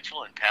Cameron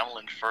Mitchell and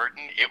Pamela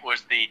Furton. It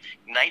was the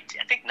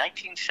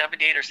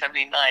 1978 or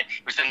 79.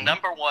 It was the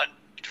 #1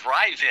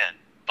 drive-in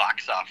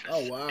box office.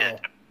 Oh wow! And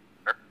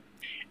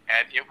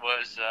it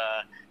was,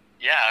 I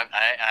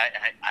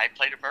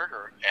played a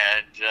murderer,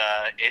 and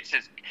it's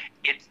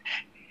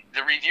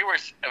the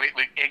reviewers.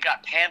 It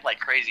got panned like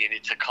crazy, and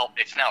it's a cult.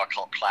 It's now a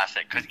cult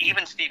classic because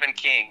even Stephen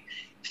King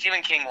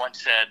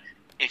once said,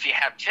 if you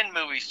have 10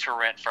 movies to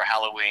rent for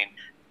Halloween,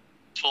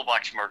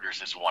 Toolbox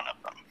Murders is one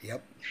of them.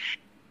 Yep.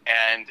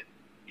 And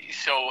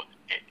so,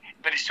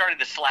 but it started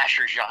the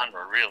slasher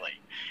genre, really.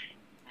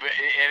 I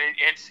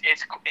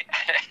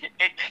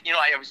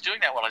was doing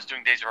that while I was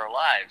doing Days of Our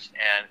Lives,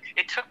 and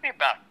it took me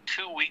about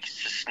 2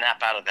 weeks to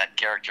snap out of that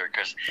character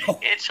because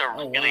it's a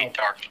really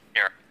dark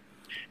character.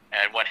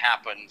 And what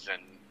happens,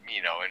 and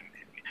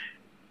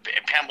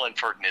Pamela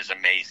Furton is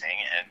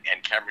amazing,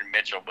 and Cameron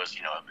Mitchell was,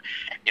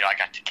 I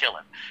got to kill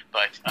him,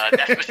 but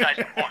that's beside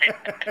the point.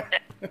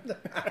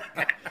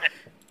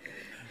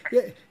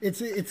 Yeah,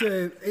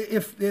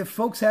 if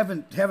folks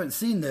haven't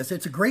seen this,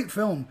 it's a great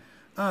film,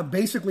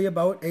 basically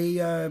about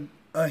a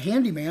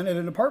handyman at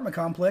an apartment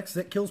complex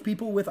that kills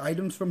people with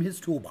items from his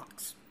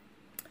toolbox.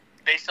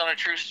 Based on a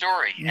true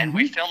story, and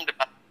we filmed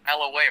about a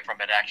mile away from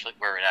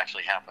where it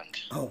actually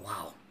happened. Oh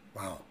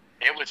wow!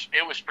 It was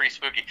pretty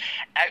spooky.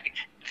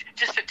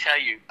 Just to tell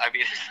you,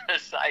 this is a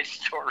side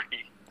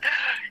story.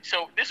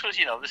 So this was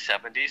the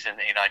 70s,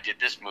 and I did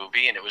this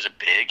movie, and it was a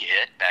big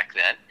hit back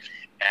then.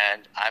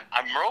 And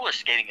I'm roller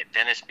skating at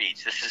Venice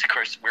Beach. This is, of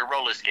course, we're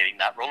roller skating,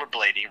 not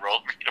rollerblading,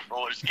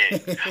 roller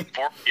skating.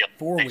 Four-wheel.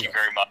 Thank you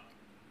very much.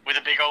 With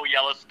a big old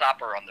yellow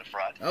stopper on the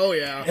front. Oh,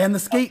 yeah. And the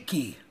skate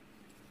key.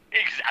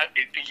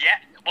 Exactly. Yeah.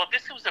 Well,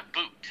 this was a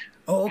boot.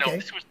 Oh, okay. No,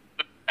 this was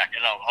a boot.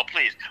 No,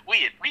 please.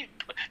 We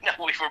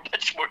were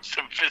much more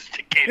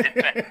sophisticated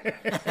back.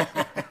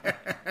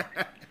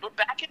 But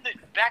back in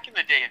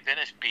the day at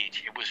Venice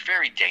Beach, it was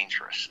very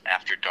dangerous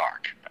after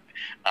dark.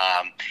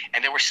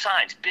 And there were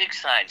signs, big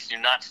signs, do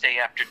not stay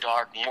after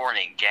dark,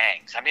 warning,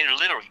 gangs.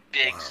 Literally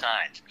big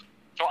signs.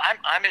 So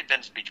I'm at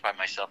Venice Beach by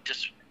myself,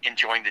 just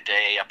enjoying the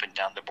day up and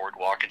down the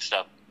boardwalk and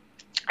stuff.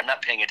 I'm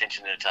not paying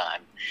attention at the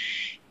time.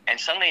 And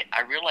suddenly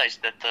I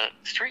realized that the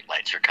street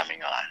lights are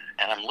coming on.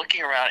 And I'm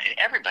looking around, and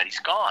everybody's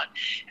gone.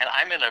 And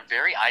I'm in a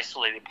very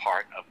isolated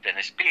part of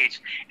Venice Beach,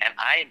 and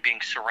I am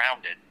being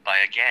surrounded by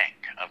a gang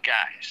of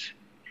guys.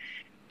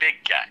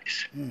 Big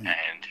guys.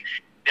 And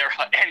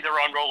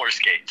they're on roller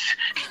skates.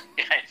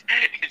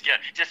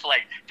 just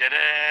like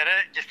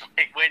just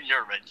like when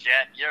you're a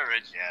jet, you're a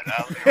jet.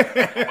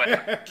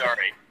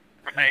 Sorry,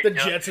 right? The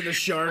Jets and the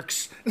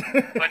Sharks.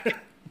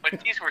 But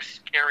these were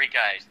scary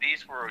guys.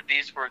 These were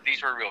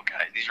real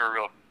guys. These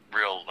were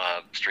real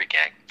street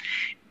gang.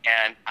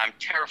 And I'm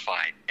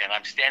terrified. And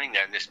I'm standing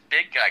there, and this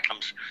big guy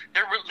comes.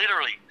 They're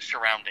literally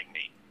surrounding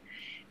me.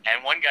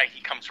 And one guy,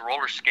 he comes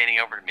roller skating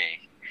over to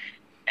me,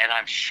 and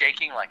I'm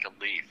shaking like a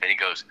leaf. And he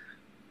goes,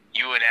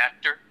 "You an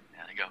actor?"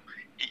 And I go,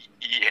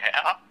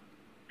 "Yeah."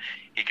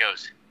 He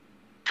goes,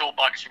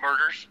 "Toolbox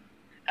Murders?"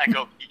 I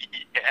go,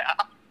 "Yeah."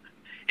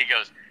 He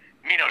goes,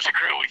 "Me no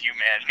screw with you,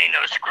 man. Me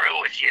no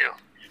screw with you."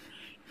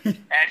 And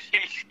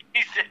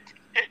he said,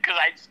 because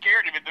I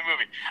scared him in the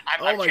movie.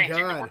 I'm my changing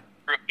God. the word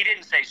screw. He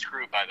didn't say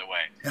screw, by the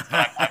way.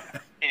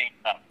 I'm cleaning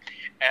up.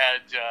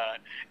 And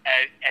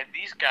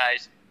these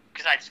guys,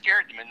 because I'd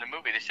scared them in the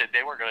movie, they said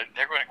they were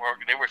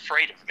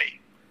afraid of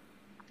me.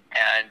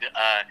 And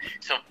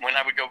so when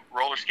I would go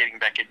roller skating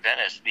back at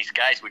Venice, these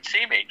guys would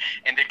see me,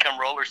 and they'd come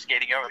roller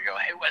skating over and go,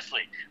 "Hey,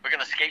 Wesley, we're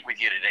going to skate with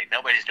you today.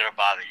 Nobody's going to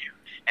bother you."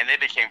 And they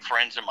became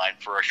friends of mine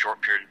for a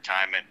short period of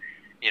time, and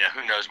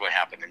who knows what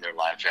happened in their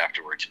lives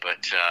afterwards.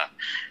 But,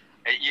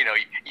 you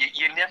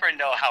never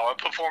know how a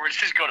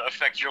performance is going to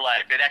affect your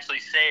life. It actually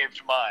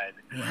saved mine.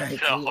 Right.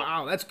 So,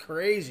 Wow, that's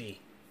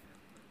crazy.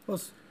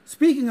 Well,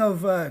 speaking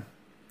of, I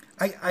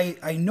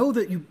know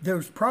that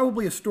there's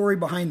probably a story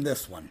behind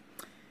this one.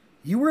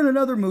 You were in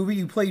another movie.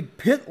 You played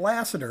Pitt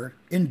Lassiter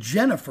in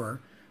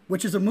Jennifer,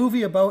 which is a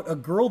movie about a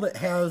girl that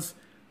has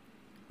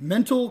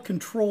mental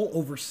control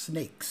over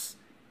snakes.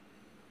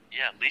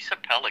 yeah, Lisa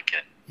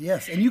Pelican.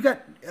 Yes, and you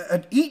got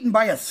eaten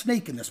by a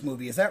snake in this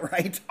movie. Is that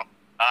right?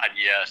 God,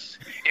 yes.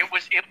 It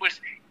was.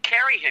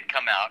 Carrie had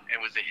come out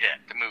and was a hit.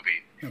 The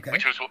movie, Okay.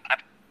 which was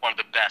one of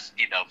the best,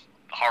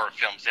 horror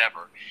films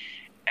ever.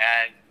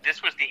 And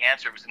this was the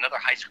answer. It was another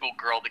high school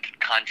girl that could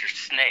conjure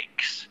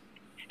snakes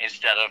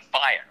instead of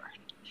fire.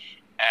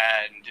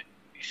 And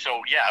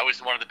so, yeah, I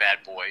was one of the bad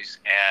boys.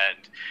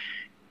 And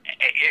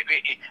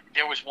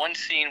there was one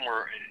scene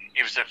where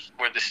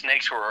where the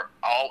snakes were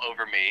all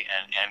over me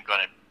and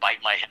going to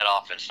bite my head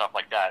off and stuff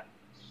like that.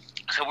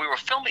 So we were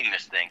filming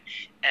this thing,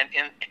 and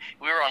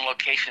we were on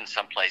location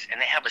someplace,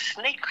 and they have a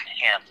snake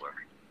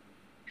handler.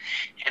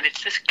 And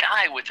it's this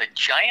guy with a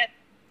giant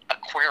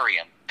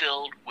aquarium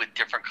filled with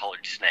different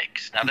colored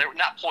snakes. Now, they're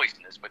not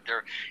poisonous, but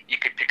you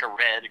could pick a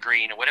red, a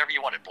green, or whatever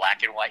you wanted,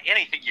 black and white,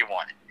 anything you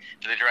wanted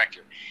for the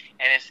director.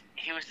 And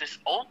he was this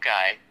old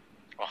guy.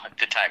 Well, at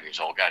the time, he was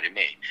an old guy to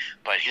me.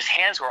 But his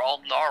hands were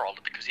all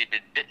gnarled because he'd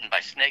been bitten by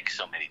snakes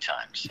so many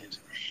times. And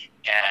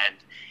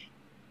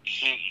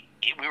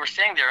we were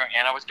sitting there,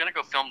 and I was going to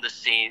go film this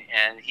scene,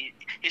 and he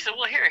said,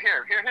 "Well,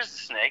 here's the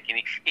snake." And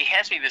he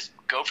hands me this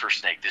gopher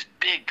snake, this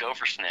big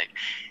gopher snake.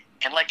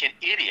 And like an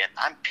idiot,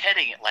 I'm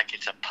petting it like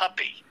it's a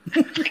puppy.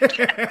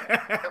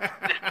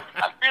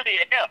 I really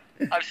am.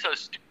 I'm so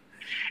stupid.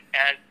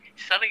 And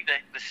suddenly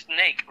the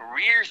snake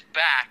rears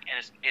back and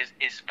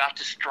is about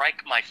to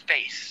strike my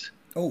face.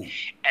 Oh.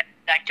 And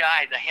that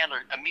guy, the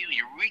handler,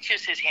 immediately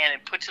reaches his hand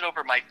and puts it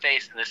over my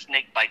face, and the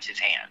snake bites his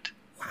hand.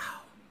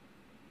 Wow.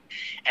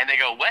 And they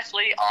go,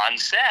 "Wesley, on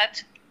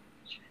set."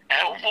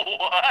 And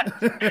what?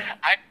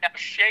 I'm now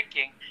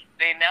shaking.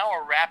 They now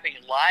are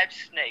wrapping live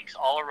snakes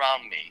all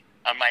around me,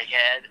 on my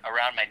head,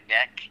 around my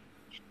neck.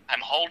 I'm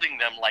holding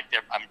them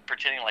I'm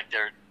pretending like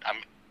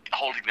I'm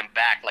holding them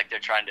back like they're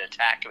trying to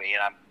attack me,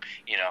 and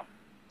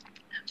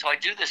So I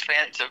do this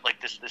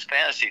this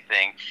fantasy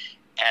thing,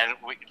 and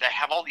they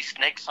have all these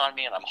snakes on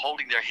me, and I'm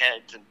holding their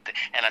heads, and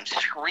I'm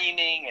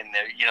screaming, and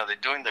they're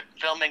doing the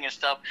filming and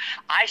stuff.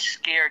 I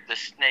scared the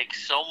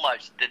snakes so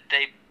much that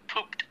they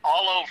pooped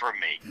all over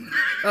me.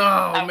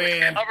 Oh, man. I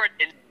was covered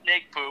in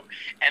snake poop,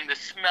 and the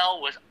smell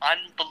was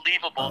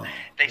unbelievable.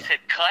 They said,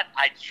 "Cut."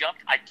 I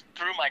jumped. I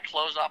threw my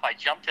clothes off. I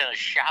jumped in a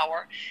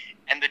shower,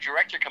 and the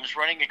director comes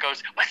running and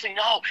goes, "Wesley,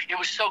 no, it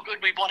was so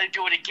good. We want to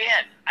do it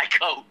again." I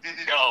go,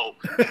 "No."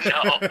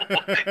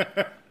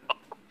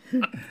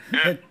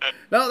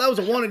 No, that was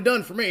a one and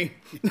done for me.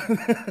 I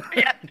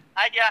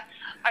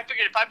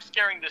figured if I'm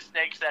scaring the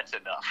snakes, that's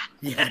enough.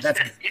 Yeah,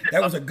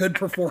 that was a good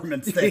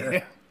performance there.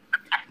 Yeah.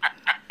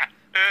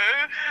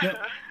 Now,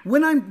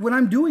 when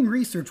I'm doing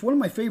research, one of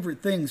my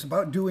favorite things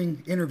about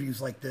doing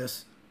interviews like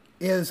this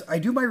is I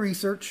do my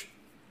research.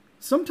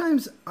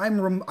 Sometimes I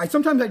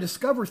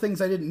discover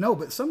things I didn't know,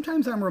 but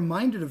sometimes I'm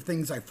reminded of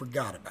things I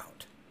forgot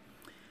about.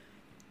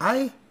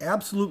 I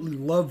absolutely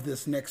love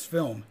this next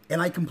film, and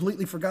I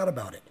completely forgot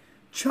about it.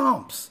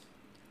 Chomps.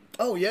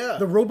 Oh, yeah.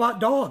 The robot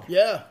dog.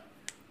 Yeah.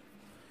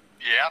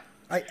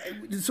 Yeah.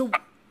 So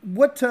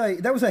what?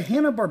 That was a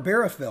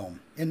Hanna-Barbera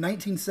film in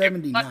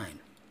 1979.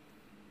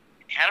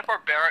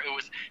 Hanna-Barbera, it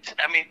was,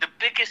 the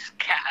biggest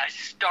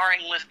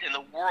starring list in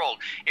the world.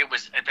 It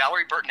was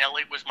Valerie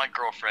Bertinelli was my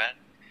girlfriend,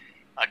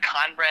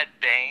 Conrad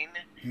Bain,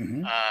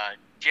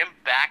 Jim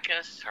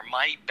Backus,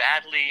 Hermione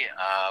Badley,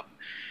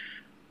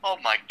 oh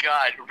my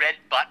God, Red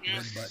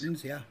Buttons. Red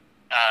Buttons, yeah.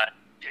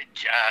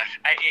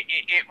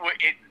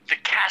 The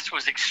cast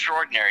was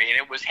extraordinary, and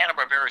it was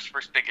Hanna-Barbera's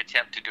first big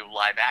attempt to do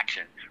live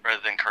action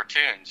rather than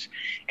cartoons.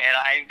 And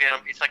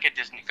it's like a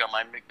Disney film.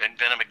 I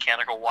invent a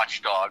mechanical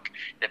watchdog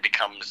that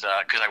becomes,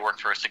 because I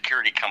worked for a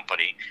security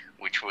company,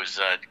 which was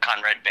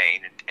Conrad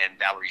Bain and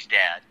Valerie's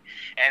dad.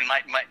 And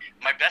my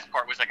best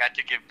part was I got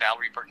to give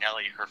Valerie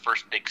Bertinelli her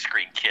first big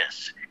screen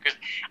kiss. Because,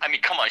 I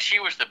mean, come on, she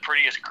was the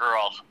prettiest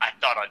girl I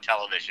thought on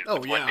television. Oh,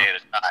 One day at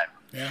a time.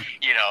 Yeah.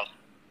 You know.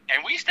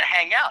 And we used to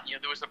hang out. You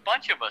know, there was a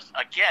bunch of us.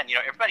 Again, you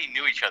know, everybody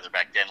knew each other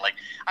back then. Like,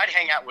 I'd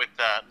hang out with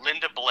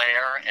Linda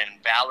Blair and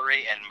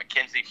Valerie and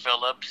Mackenzie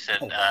Phillips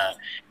and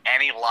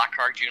Annie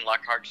Lockhart, June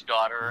Lockhart's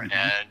daughter,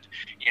 and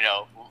you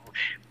know,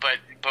 but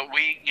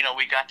we, you know,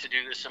 we got to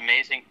do this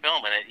amazing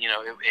film, and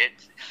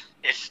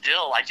it's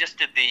still. I just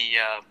did the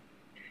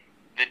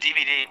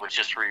DVD was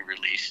just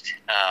re-released,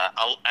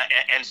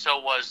 and so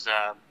was.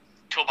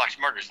 Toolbox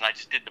Murders, and I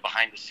just did the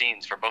behind the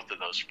scenes for both of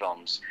those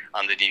films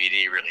on the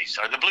DVD release,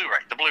 or the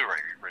Blu-ray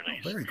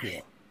release. Oh, very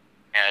cool.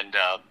 And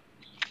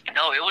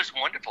no, it was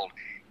wonderful.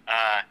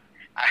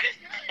 I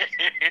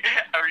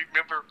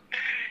remember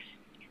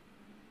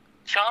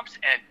Chomps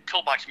and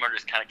Toolbox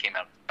Murders kind of came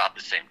out about the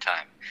same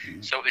time.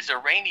 So it's a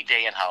rainy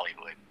day in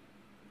Hollywood.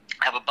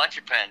 I have a bunch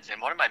of friends, and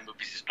one of my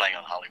movies is playing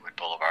on Hollywood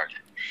Boulevard,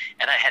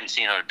 and I hadn't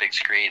seen it on a big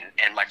screen,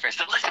 and my friends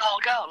said, let's all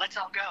go.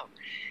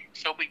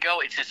 So we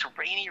go. It's this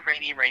rainy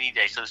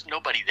day. So there's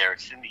nobody there.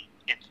 It's in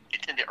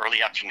the early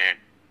afternoon.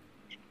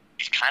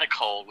 It's kind of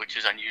cold, which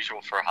is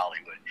unusual for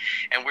Hollywood.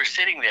 And we're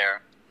sitting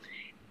there,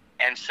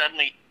 and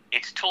suddenly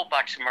it's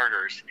Toolbox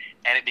Murders,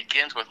 and it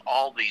begins with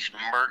all these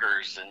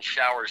murders and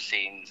shower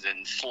scenes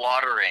and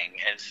slaughtering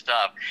and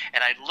stuff.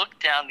 And I look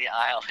down the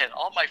aisle, and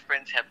all my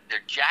friends have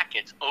their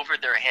jackets over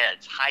their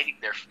heads, hiding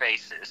their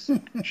faces.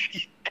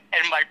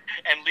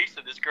 And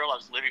Lisa, this girl I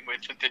was living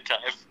with at the time,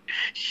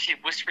 she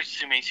whispers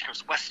to me, she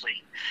goes,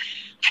 Wesley,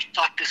 I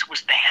thought this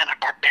was the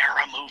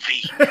Hanna-Barbera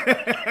movie.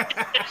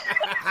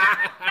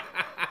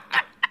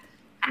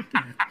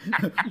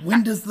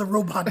 When does the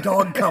robot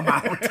dog come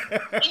out?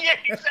 Yeah,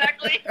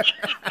 exactly.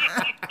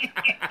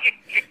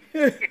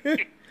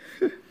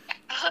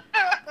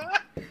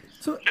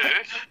 So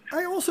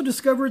I also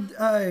discovered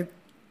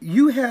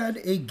you had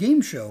a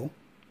game show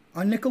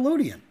on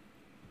Nickelodeon.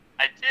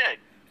 I did.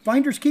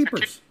 Finders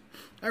Keepers.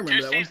 I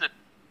remember that one.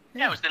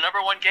 Yeah, it was the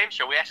 #1 game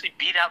show. We actually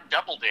beat out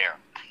Double Dare,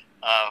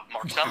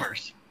 Mark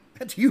Summers.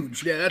 That's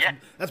huge. Yeah,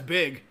 that's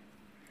big.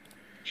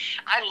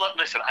 I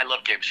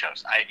love game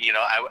shows.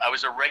 I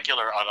was a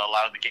regular on a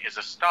lot of the games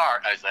as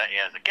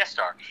a guest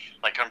star,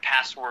 like on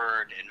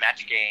Password and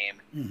Match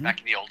Game back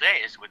in the old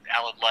days with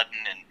Alan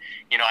Ludden,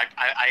 and I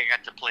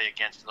got to play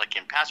against, like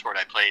in Password,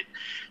 I played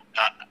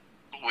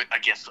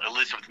against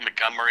Elizabeth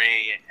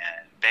Montgomery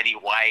and Betty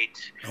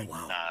White,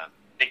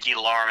 Vicki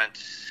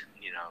Lawrence,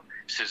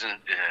 Susan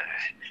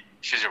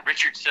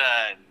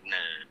Richardson,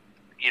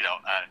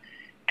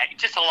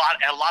 just a lot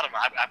of them.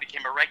 I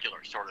became a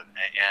regular, sort of,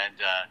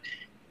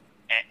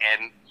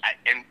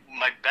 and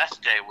my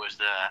best day was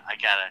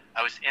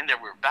I was in there.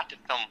 We were about to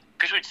film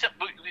because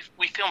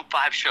we filmed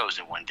 5 shows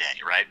in one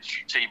day, right?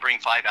 So you bring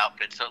 5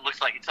 outfits, so it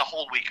looks like it's a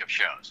whole week of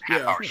shows,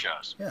 half-hour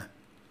shows. Yeah.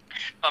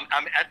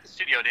 I'm at the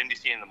studio at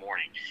NBC in the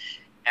morning,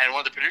 and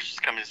one of the producers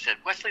come in and said,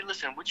 Wesley,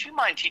 listen, would you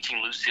mind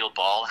teaching Lucille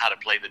Ball how to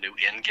play the new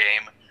end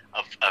game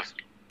of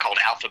called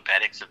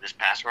Alphabetics of this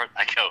password?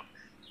 I go,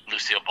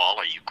 Lucille Ball,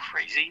 are you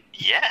crazy?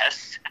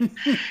 Yes.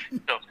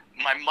 So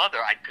my mother,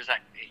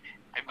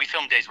 we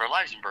filmed Days of Our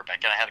Lives in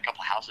Burbank, and I had a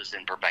couple houses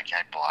in Burbank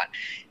I bought,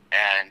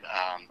 and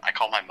I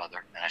called my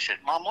mother, and I said,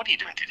 Mom, what are you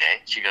doing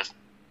today? She goes,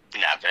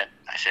 nothing.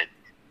 I said,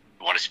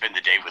 you want to spend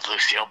the day with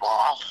Lucille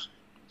Ball?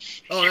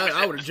 Oh,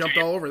 I would have jumped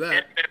all over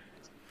that.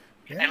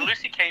 Yeah. And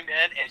Lucy came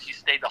in, and she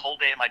stayed the whole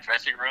day in my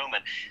dressing room,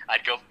 and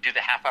I'd go do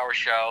the half-hour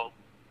show,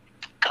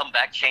 come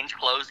back, change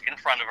clothes in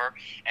front of her,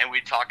 and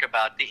we'd talk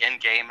about the end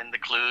game and the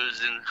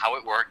clues and how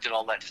it worked and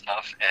all that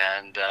stuff.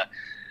 And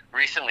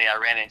recently I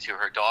ran into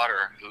her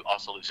daughter, who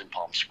also lives in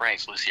Palm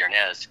Springs, Lucy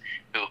Arnez,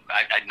 who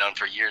I'd known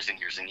for years and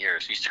years and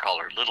years. We used to call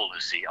her Little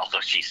Lucy,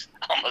 although she's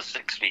almost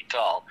 6 feet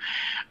tall.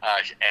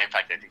 In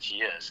fact, I think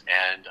she is.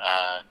 And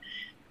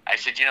I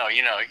said,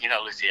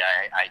 Lucy,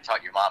 I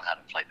taught your mom how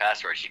to play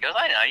password. She goes,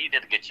 I know, you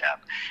did a good job.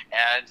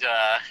 And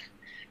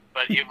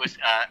but it was,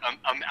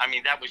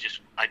 that was just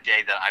a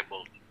day that I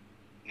will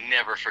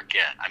never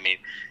forget.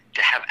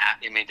 To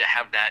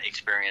have that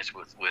experience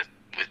with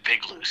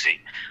Big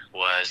Lucy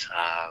was,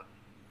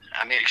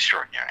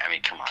 extraordinary.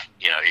 Come on,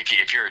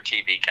 if you're a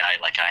TV guy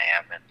like I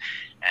am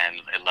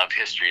and love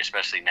history,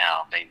 especially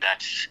now,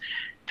 that's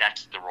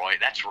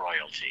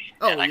royalty.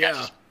 Oh, and I yeah,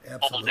 got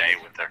absolutely. Whole day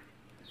with her.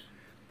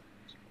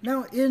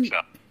 Now, in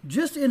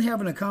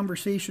having a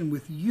conversation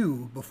with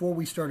you before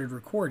we started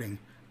recording,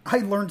 I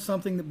learned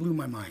something that blew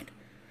my mind.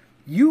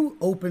 You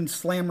opened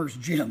Slammer's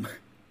Gym.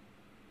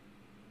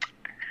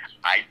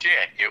 I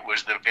did. It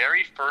was the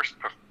very first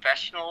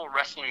professional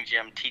wrestling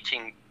gym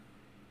teaching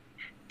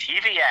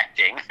TV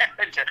acting,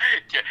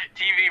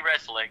 TV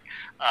wrestling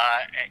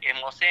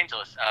in Los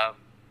Angeles.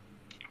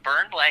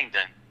 Vern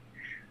Langdon,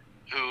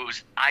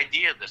 whose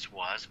idea this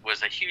was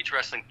a huge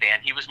wrestling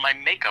fan. He was my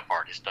makeup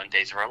artist on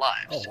Days of Our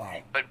Lives. Oh,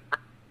 wow. But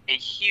a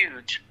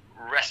huge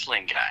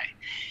wrestling guy.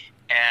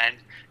 And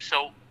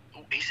so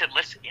he said,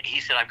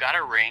 I've got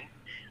a ring.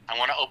 I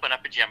want to open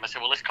up a gym. I said,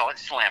 well, let's call it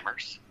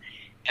Slammers.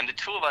 And the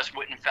two of us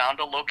went and found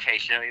a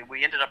location. I mean,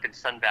 we ended up in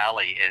Sun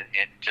Valley,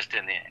 just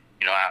in the,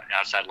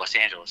 outside Los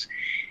Angeles.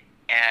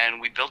 And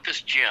we built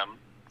this gym.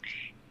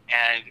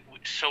 And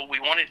so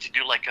we wanted to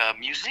do like a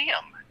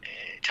museum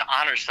to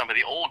honor some of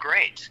the old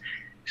greats.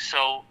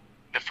 So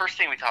the first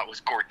thing we thought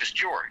was Gorgeous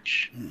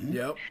George. Mm-hmm.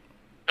 Yep.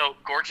 So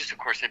Gorgeous, of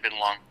course, had been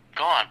long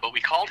gone, but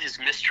we called his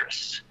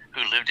mistress,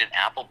 who lived in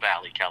Apple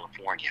Valley,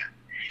 California.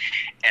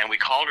 And we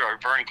called her, or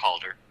Vern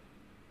called her.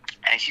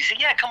 And she said,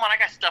 yeah, come on, I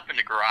got stuff in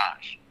the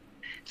garage.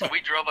 So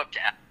we drove up to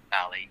Apple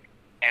Valley,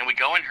 and we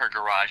go in her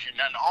garage, and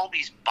then all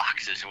these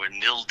boxes were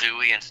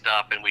mildewy and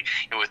stuff, and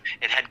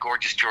it had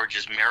Gorgeous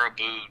George's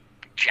marabou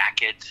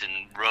jackets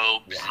and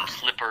robes and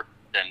slippers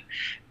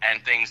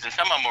and things, and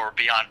some of them were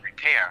beyond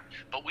repair.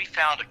 But we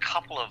found a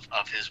couple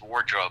of his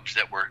wardrobes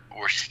that were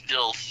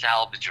still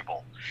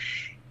salvageable,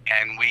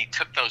 and we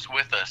took those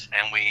with us,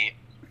 and we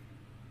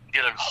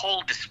did a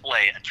whole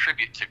display, a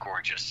tribute to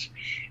Gorgeous,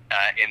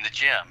 in the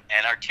gym.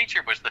 And our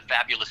teacher was the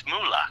fabulous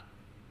Moolah.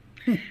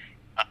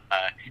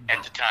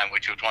 At the time,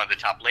 which was one of the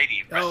top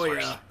lady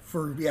wrestlers.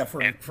 For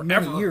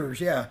many years,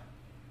 yeah.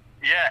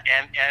 Yeah,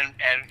 and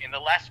in the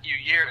last few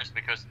years,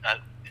 because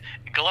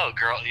Glow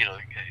Girl,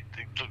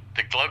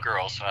 the Glow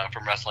Girls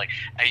from wrestling,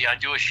 I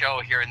do a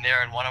show here and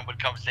there, and one of them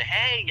would come and say,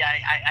 "Hey,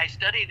 I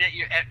studied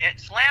at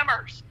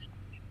Slammers,"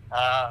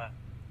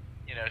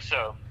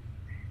 So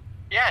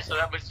yeah, so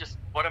that was just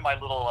one of my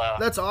little.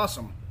 That's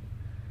awesome.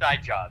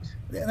 Side jobs.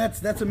 And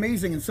that's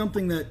amazing, and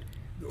something that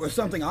was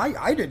something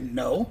I didn't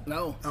know.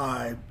 No.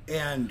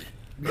 And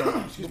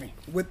excuse me,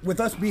 with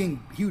us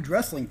being huge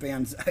wrestling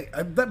fans,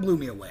 that blew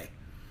me away.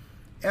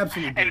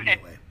 Absolutely blew me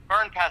away.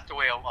 Vern passed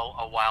away a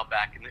while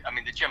back, and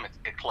the gym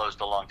it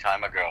closed a long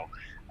time ago.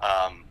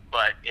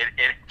 But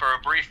it for a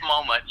brief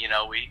moment,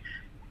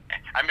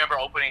 I remember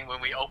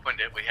when we opened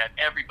it, we had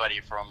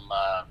everybody from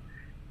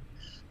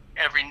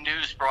every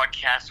news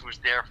broadcast was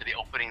there for the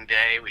opening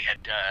day. We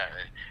had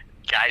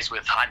guys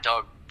with hot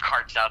dog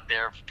carts out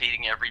there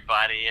feeding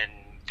everybody and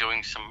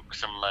doing some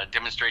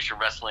demonstration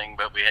wrestling,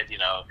 but we had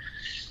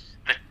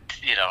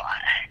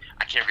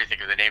I can't really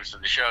think of the names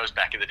of the shows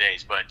back in the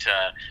days, but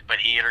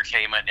E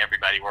Entertainment and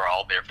everybody were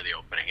all there for the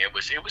opening. It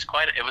was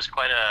quite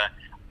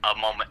a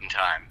moment in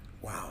time.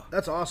 Wow,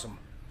 that's awesome.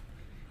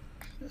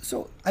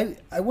 So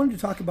I wanted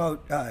to talk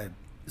about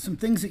some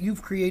things that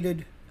you've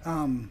created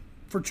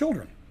for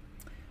children.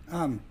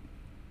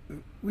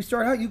 We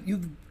start out.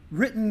 You've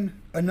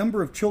written a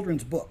number of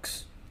children's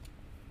books.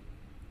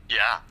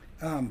 Yeah.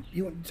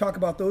 You want to talk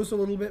about those a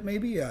little bit,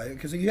 maybe?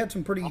 Because you had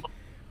some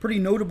pretty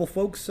notable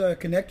folks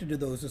connected to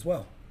those as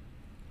well.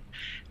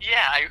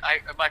 Yeah,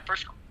 my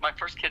first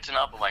kids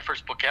novel, my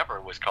first book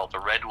ever, was called The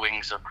Red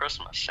Wings of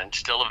Christmas, and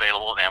still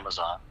available on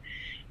Amazon.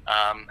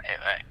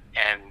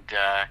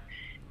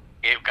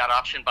 It got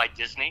optioned by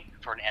Disney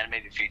for an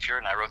animated feature,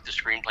 and I wrote the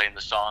screenplay and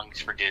the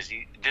songs for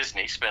Disney.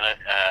 Spent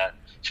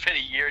a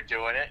year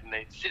doing it, and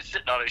it's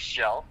sitting on a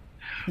shelf.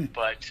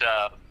 But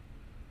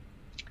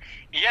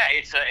yeah,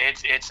 it's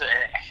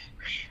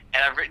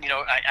and I've written.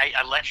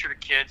 I lecture to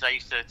kids. I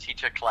used to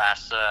teach a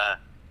class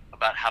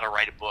about how to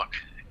write a book.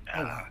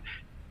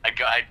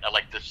 I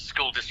like the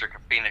school district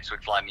of Phoenix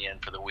would fly me in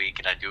for the week,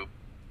 and I do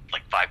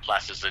like 5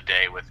 classes a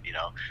day with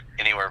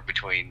anywhere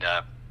between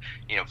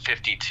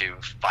 50 to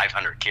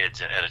 500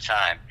 kids at a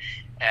time,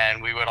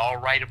 and we would all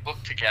write a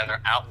book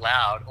together out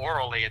loud,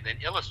 orally, and then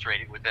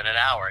illustrate it within an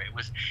hour.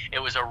 It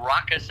was a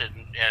raucous and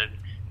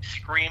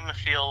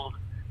scream-filled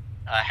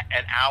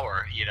an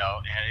hour,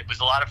 and it was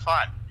a lot of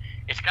fun.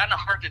 It's gotten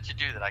harder to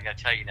do that, I got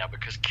to tell you now,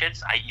 because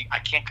kids, I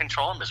can't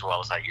control them as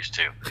well as I used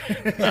to.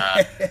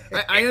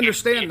 I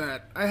understand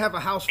that. I have a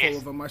house full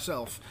of them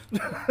myself.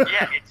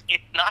 Yeah,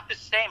 it's not the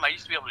same. I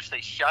used to be able to say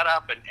shut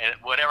up and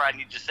whatever I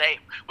need to say.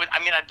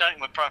 I've done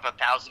it in front of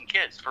 1,000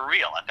 kids, for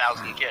real,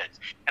 1,000 kids.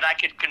 And I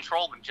could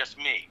control them, just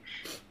me.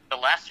 The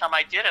last time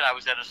I did it, I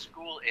was at a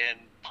school in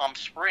Palm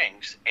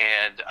Springs,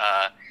 and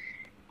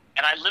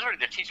I literally,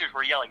 the teachers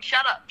were yelling,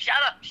 shut up,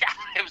 shut up, shut up.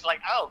 It was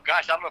like, oh,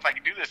 gosh, I don't know if I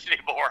can do this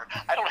anymore.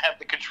 I don't have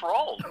the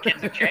control. The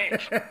kids have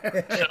changed.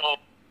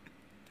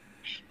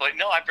 But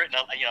no, I've written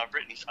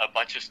a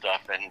bunch of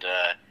stuff. And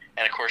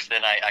of course,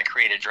 then I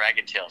created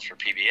Dragon Tales for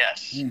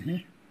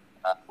PBS,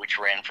 which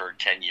ran for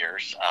 10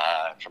 years,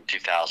 from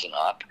 2000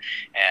 up.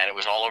 And it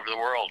was all over the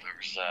world. There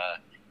was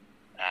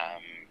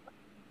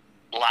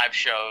live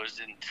shows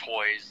and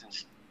toys and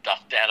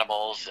stuffed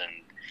animals, and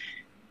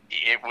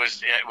it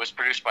was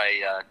produced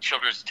by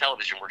Children's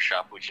Television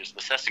Workshop, which is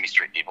the Sesame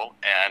Street people,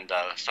 and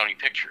Sony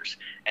Pictures.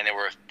 And there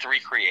were 3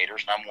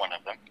 creators, and I'm one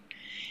of them.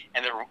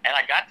 And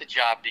I got the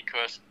job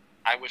because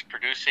I was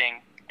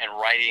producing and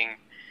writing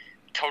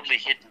Totally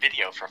Hidden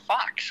Video for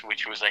Fox,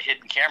 which was a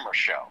hidden camera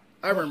show.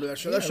 I remember that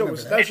show. That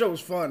show was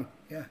fun.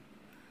 Yeah.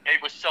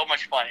 It was so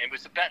much fun. It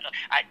was the best.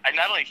 I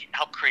not only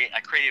helped create, I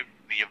created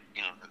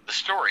the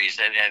stories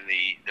and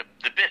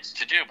the bits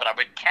to do, but I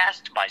would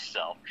cast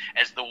myself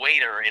as the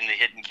waiter in the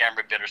hidden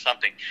camera bit or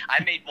something.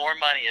 I made more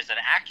money as an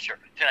actor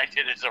than I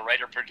did as a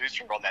writer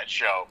producer on that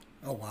show.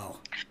 Oh wow!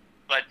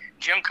 But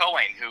Jim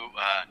Cohen, who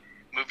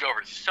moved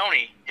over to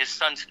Sony, his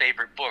son's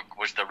favorite book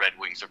was The Red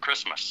Wings of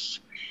Christmas,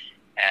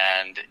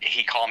 and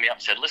he called me up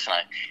and said, "Listen,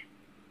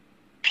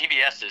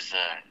 PBS is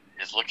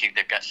looking.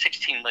 They've got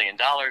 $16 million.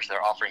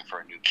 They're offering for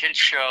a new kids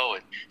show,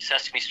 and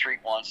Sesame Street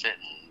wants it,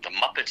 and the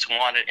Muppets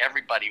want it.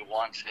 Everybody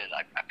wants it.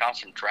 I found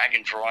some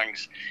dragon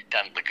drawings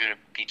down at Laguna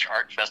Beach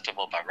Art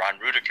Festival by Ron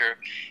Rudiker,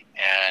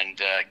 and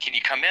can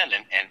you come in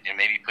and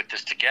maybe put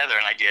this together?"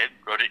 And I did.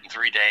 Wrote it in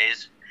 3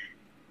 days.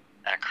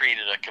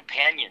 Created a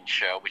companion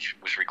show, which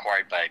was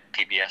required by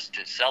PBS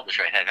to sell the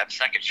show. I had to have a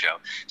second show,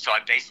 so I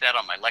based that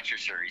on my lecture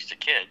series to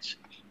kids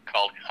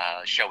called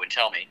Show and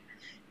Tell Me.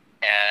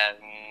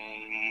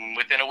 And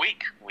within a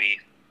week, we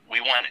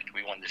won it.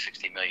 We won the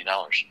 $16 million.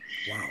 Wow!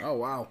 Oh,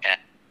 wow! And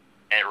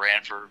it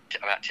ran for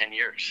about 10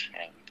 years.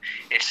 And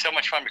it's so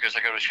much fun because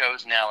I go to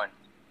shows now, and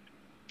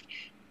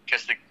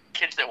because the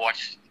kids that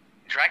watch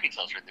Dragon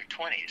Tales are in their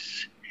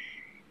 20s.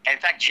 And in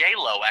fact,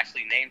 J-Lo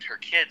actually named her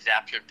kids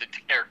after the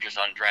characters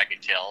on Dragon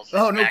Tales.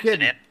 Oh, no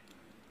kidding.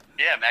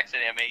 Yeah, Max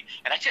and Emmy.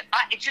 And I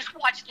just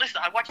watched. Listen,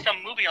 I watched a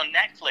movie on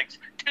Netflix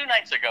 2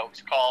 nights ago.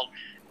 It's called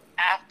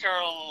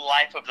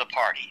Afterlife of the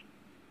Party.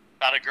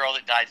 About a girl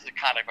that dies. It's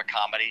kind of a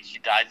comedy. She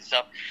dies and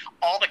stuff.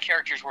 All the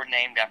characters were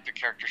named after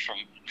characters from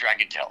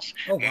Dragon Tales.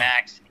 Oh, wow.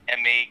 Max,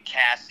 Emmy,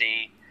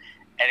 Cassie,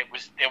 and it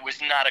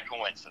was not a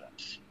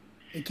coincidence.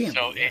 It can't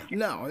so be.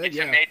 Yeah. It's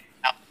amazing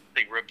how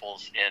it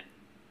ripples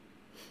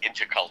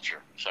into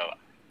culture. So,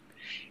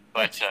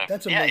 but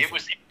that's yeah, amazing. it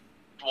was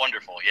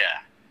wonderful.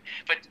 Yeah,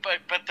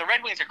 but the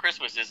Red Wings of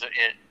Christmas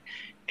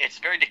it's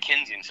very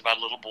Dickensian. It's about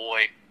a little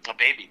boy, a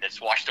baby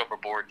that's washed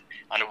overboard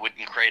on a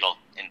wooden cradle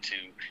into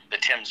the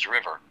Thames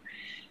River,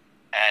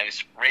 and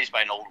is raised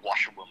by an old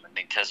washerwoman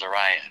named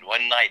Tessariah. And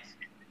one night,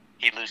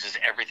 he loses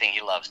everything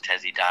he loves.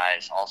 Tessie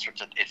dies. All sorts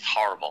of. It's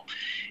horrible,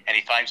 and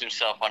he finds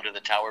himself under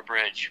the Tower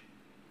Bridge,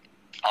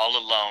 all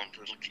alone.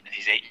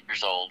 He's 8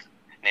 years old,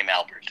 named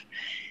Albert,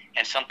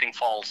 and something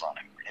falls on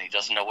him, and he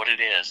doesn't know what it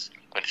is.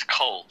 But it's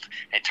cold.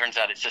 And it turns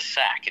out it's a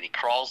sack, and he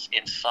crawls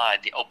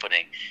inside the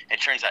opening. And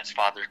it turns out it's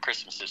Father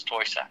Christmas's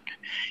toy sack.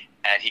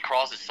 And he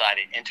crawls inside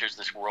and enters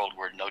this world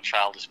where no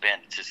child has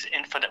been. It's this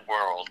infinite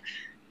world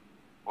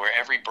where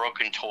every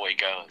broken toy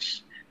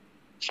goes.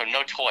 So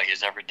no toy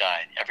has ever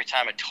died. Every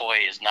time a toy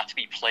is not to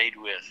be played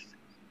with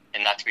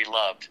and not to be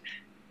loved,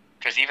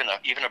 because even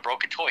a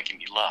broken toy can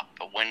be loved.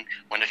 But when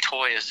a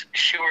toy is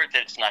sure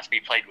that it's not to be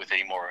played with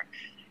anymore,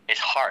 its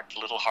heart, the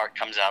little heart,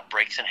 comes out,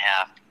 breaks in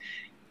half,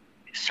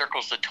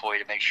 circles the toy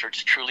to make sure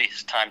it's truly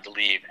his time to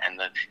leave, and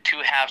the two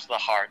halves of the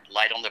heart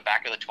light on the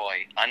back of the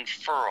toy,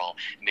 unfurl,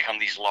 and become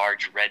these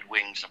large red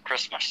wings of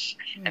Christmas.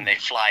 And they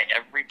fly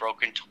every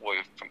broken toy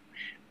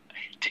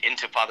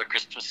into Father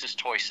Christmas's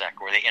toy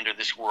sack, where they enter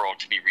this world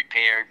to be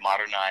repaired,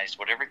 modernized,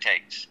 whatever it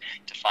takes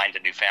to find a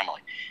new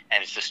family.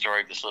 And it's the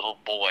story of this little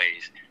boy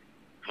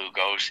who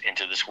goes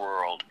into this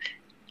world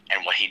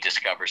and what he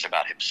discovers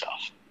about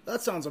himself.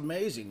 That sounds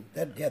amazing.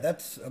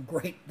 That's a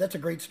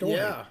great story.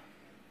 Yeah.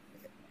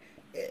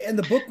 And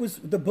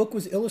the book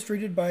was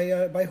illustrated by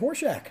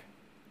Horshack.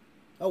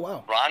 Oh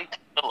wow. Ron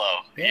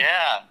Pillow.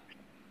 Yeah.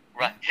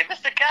 Right.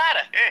 Mr.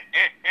 Carter.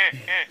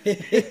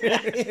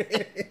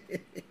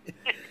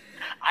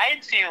 I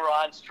had seen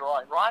Ron's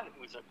drawing. Ron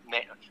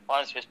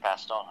has just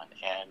passed on,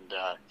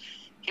 and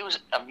he was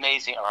an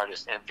amazing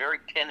artist and very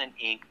pen and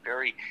ink,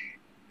 very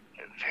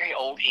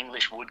old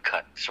English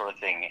woodcut sort of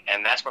thing.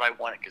 And that's what I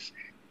wanted, because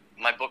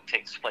my book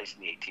takes place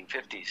in the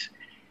 1850s,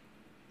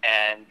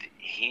 and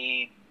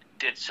he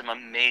did some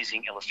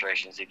amazing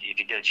illustrations. If you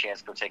get a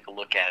chance, go take a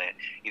look at it,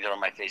 either on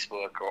my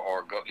Facebook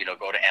or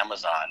go to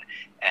Amazon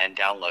and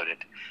download it.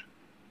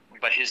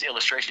 But his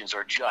illustrations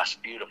are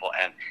just beautiful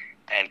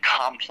and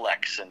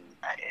complex and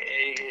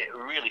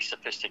really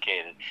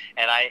sophisticated.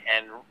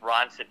 And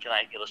Ron said, "Can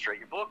I illustrate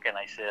your book?" And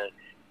I said,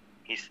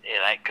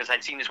 because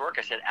I'd seen his work,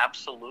 I said,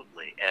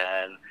 "Absolutely."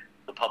 And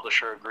the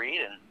publisher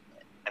agreed,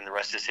 and the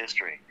rest is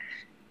history.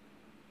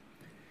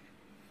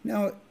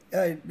 Now,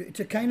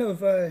 to kind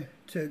of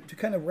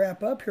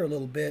wrap up here a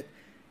little bit,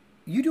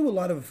 you do a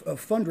lot of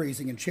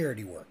fundraising and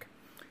charity work.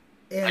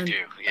 And I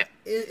do. Yeah.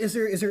 Is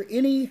there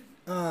any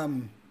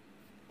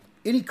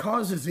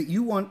causes that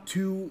you want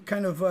to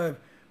kind of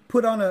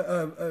put on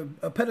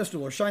a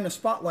pedestal or shine a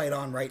spotlight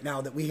on right now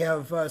that we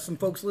have some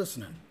folks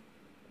listening?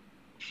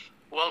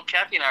 Well,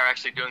 Kathy and I are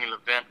actually doing an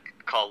event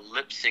called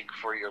Lip Sync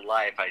for Your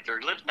Life.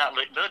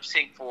 Lip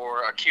Sync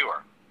for a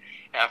Cure.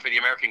 For the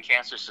American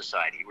Cancer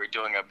Society. We're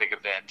doing a big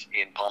event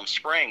in Palm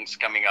Springs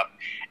coming up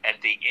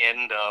at the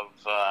end of,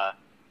 I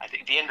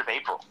think, the end of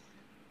April.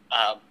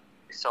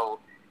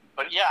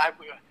 But yeah,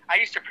 I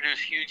used to produce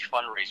huge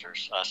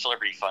fundraisers,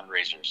 celebrity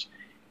fundraisers,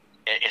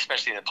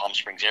 especially in the Palm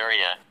Springs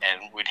area,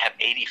 and we'd have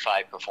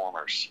 85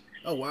 performers.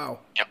 Oh, wow.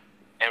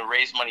 And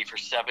raise money for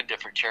 7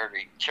 different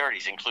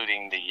charities,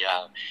 including the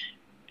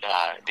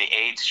the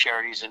AIDS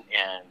charities and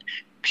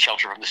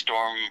Shelter from the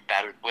Storm,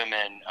 battered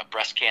women,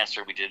 breast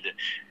cancer.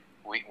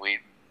 We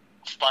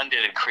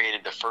funded and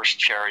created the first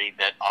charity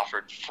that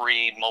offered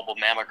free mobile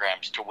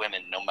mammograms to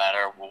women, no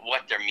matter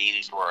what their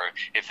means were.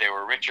 If they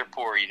were rich or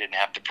poor, you didn't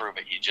have to prove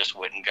it. You just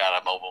went and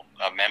got a mobile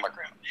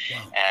mammogram.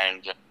 Wow.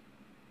 And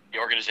the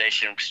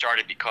organization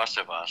started because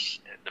of us,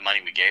 the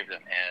money we gave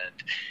them.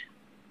 And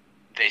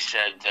they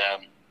said,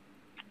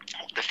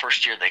 the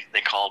first year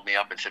they called me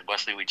up and said,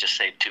 Wesley, we just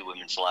saved 2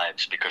 women's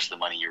lives because of the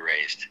money you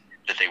raised.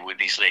 That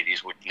these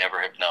ladies would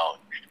never have known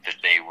that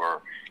they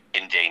were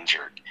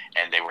endangered,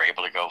 and they were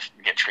able to go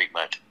get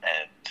treatment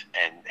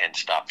and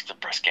stop the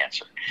breast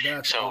cancer.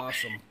 That's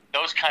awesome.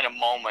 Those kind of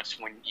moments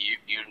when you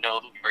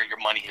know where your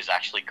money has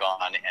actually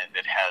gone and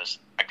it has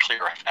a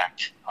clear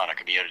effect on a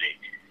community,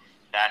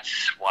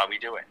 that's why we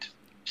do it.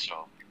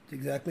 So that's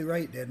exactly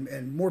right,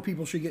 and more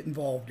people should get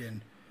involved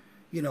in,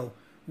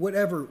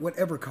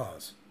 whatever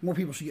cause. More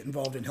people should get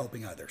involved in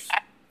helping others.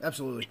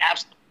 Absolutely.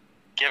 Absolutely.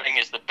 Giving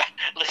is the best.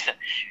 Listen,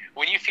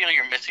 when you feel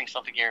you're missing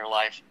something in your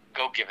life,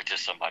 go give it to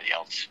somebody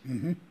else.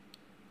 Mm-hmm.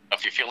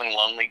 If you're feeling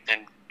lonely,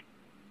 then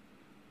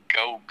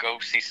go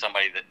see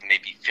somebody that may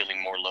be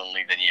feeling more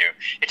lonely than you.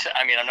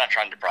 I'm not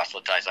trying to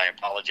proselytize. I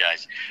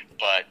apologize,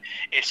 but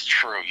it's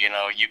true.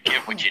 You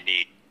give what you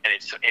need, and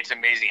it's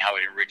amazing how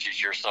it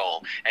enriches your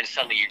soul, and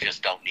suddenly you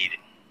just don't need it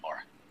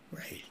anymore.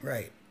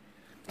 Right.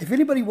 If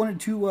anybody wanted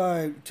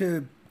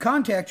to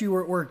contact you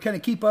or kind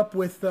of keep up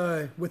with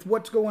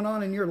what's going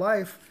on in your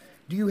life,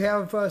 do you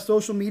have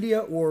social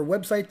media or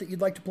website that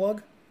you'd like to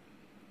plug?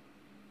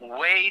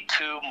 Way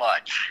too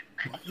much.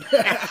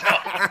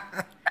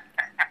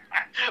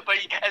 But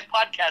as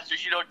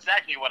podcasters, you know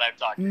exactly what I'm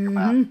talking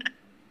about.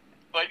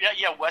 But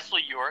yeah,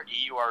 Wesley Eure,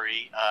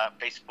 E-U-R-E,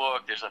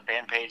 Facebook. There's a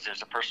fan page.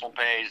 There's a personal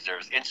page.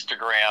 There's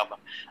Instagram.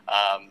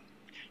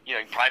 You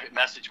can private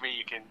message me.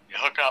 You can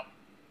hook up.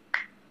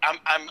 And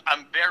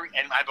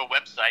I have a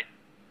website,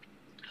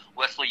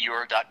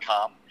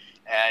 WesleyEure.com,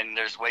 and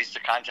there's ways to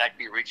contact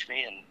me, reach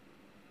me,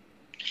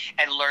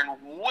 and learn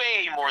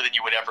way more than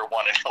you would ever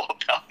want to know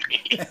about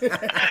me.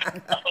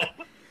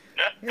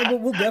 Yeah, but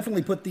we'll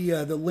definitely put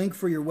the link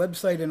for your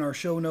website in our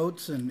show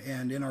notes and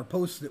in our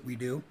posts that we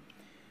do.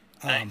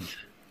 Thanks.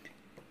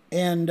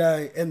 And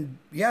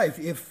yeah,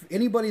 if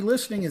anybody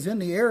listening is in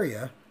the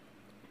area,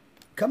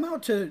 come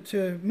out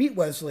to meet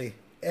Wesley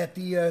at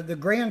the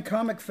Grand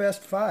Comic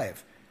Fest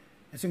 5.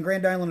 It's in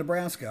Grand Island,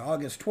 Nebraska,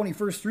 August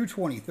 21st through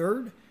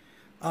 23rd.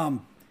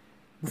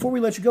 Before we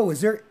let you go,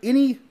 is there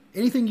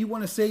anything you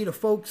want to say to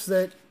folks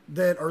that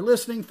are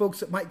listening,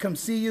 folks that might come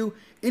see you?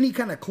 Any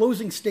kind of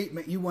closing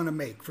statement you want to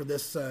make for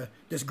this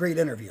great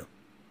interview?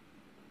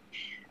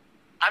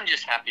 I'm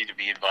just happy to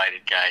be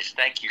invited, guys.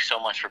 Thank you so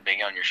much for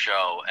being on your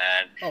show.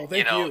 And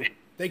thank you.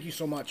 Thank you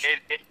so much.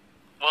 It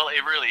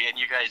really, and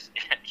you guys,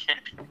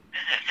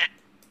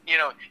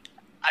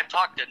 I've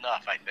talked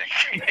enough, I think.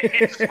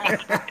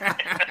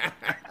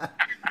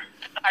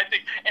 I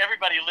think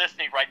everybody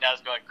listening right now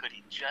is going, could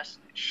he just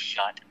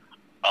shut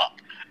up?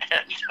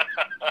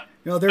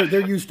 No,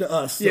 they're used to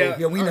us, so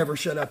yeah, we never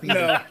shut up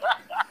either.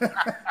 No.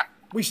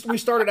 We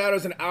started out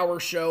as an hour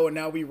show, and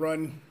now we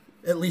run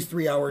at least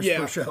 3 hours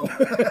per show.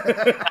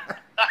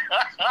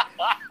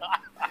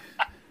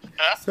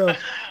 So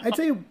I'd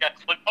say,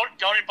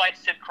 don't invite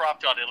Sid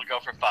Croft on; it'll go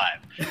for 5.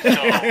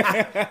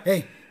 So,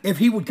 hey, if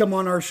he would come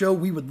on our show,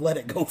 we would let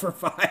it go for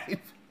 5.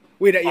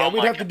 We'd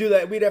have to do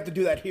that. We'd have to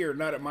do that here,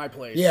 not at my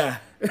place. Yeah.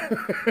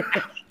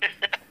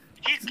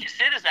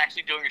 Sid is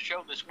actually doing a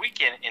show this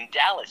weekend in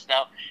Dallas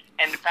now,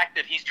 and the fact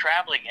that he's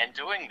traveling and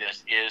doing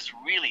this is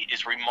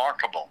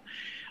remarkable.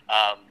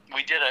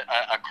 We did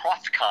a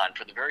CroftCon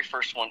for the very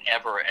first one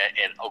ever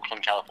in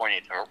Oakland, California,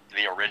 at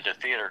the Orinda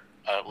Theater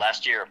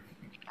last year,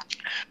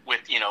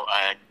 with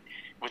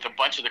a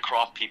bunch of the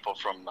Croft people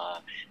from.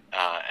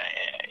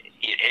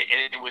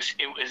 It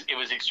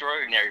was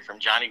extraordinary, from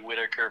Johnny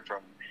Whitaker,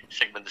 from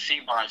Sigmund the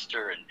Sea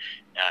Monster, and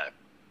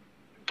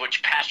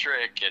Butch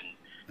Patrick, and.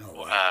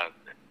 Oh, wow.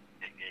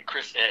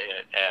 Chris,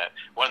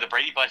 one of the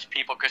Brady Bunch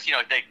people, because Sid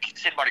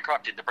and Marty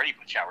Krofft did the Brady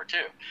Bunch hour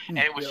too, and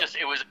it was a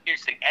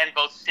huge thing. And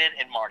both Sid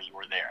and Marty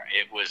were there.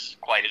 It was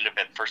quite an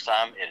event. First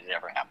time it had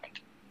ever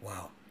happened.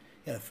 Wow!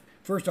 Yeah, the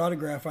first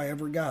autograph I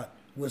ever got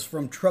was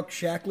from Truck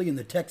Shackley and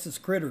the Texas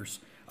Critters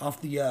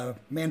off the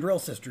Mandrell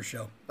Sisters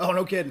show. Oh,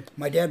 no kidding!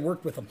 My dad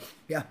worked with them.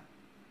 Yeah.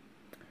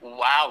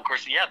 Wow! Of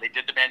course, yeah, they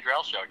did the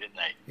Mandrell show, didn't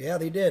they? Yeah,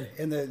 they did,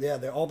 and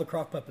all the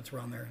Croft puppets were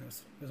on there. It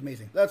was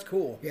amazing. That's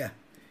cool. Yeah.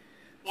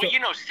 Well,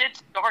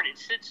 Sid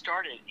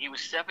started. He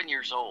was 7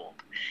 years old.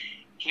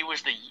 He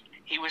was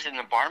in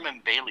the Barnum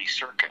and Bailey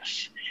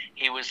Circus.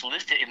 He was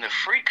listed in the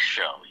Freak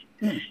Show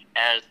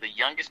as the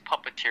youngest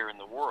puppeteer in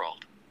the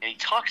world. And he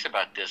talks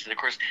about this. And of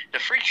course, the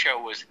Freak Show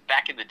was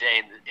back in the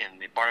day, in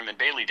the Barnum and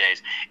Bailey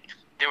days.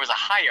 There was a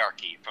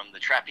hierarchy, from the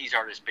trapeze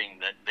artists being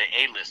the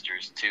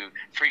A-listers to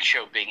Freak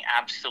Show being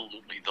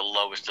absolutely the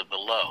lowest of the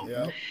low.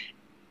 Yeah.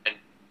 And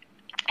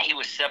he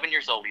was 7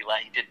 years old. He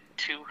did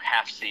 2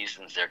 half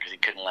seasons there because he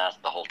couldn't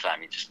last the whole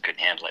time. He just couldn't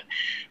handle it.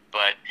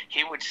 But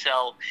he would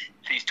sell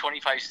these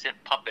 25-cent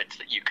puppets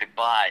that you could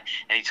buy,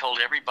 and he told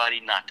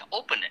everybody not to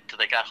open it till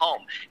they got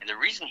home. And the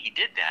reason he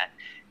did that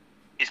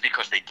is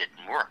because they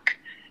didn't work.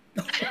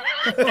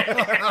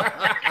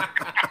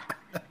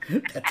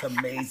 That's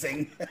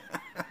amazing.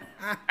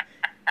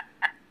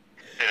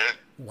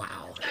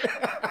 Wow.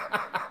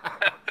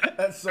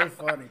 That's so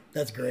funny.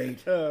 That's great.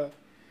 So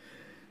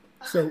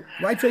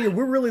I tell you,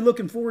 we're really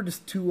looking forward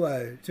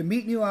to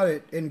meeting you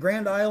out in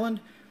Grand Island,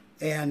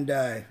 and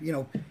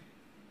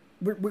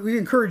we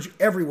encourage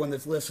everyone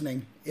that's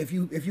listening, if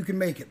you can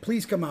make it,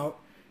 please come out,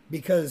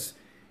 because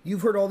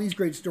you've heard all these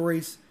great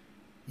stories.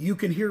 You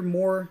can hear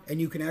more, and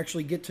you can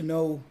actually get to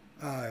know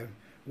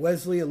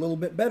Wesley a little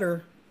bit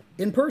better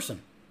in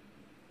person.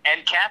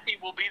 And Kathy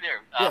will be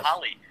there, Yes.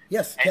 Holly.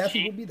 Yes, And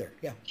Kathy will be there.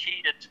 Yeah. She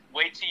is,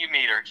 wait till you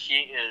meet her.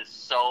 She is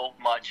so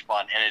much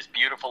fun and as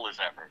beautiful as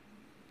ever.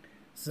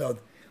 So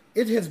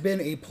it has been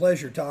a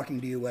pleasure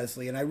talking to you,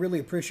 Wesley, and I really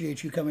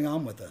appreciate you coming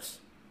on with us.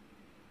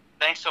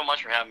 Thanks so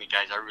much for having me,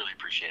 guys. I really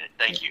appreciate it.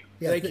 Thank you.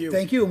 Yeah, Thank you.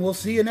 Thank you, and we'll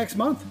see you next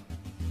month.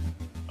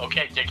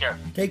 Okay, take care.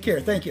 Take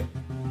care. Thank you.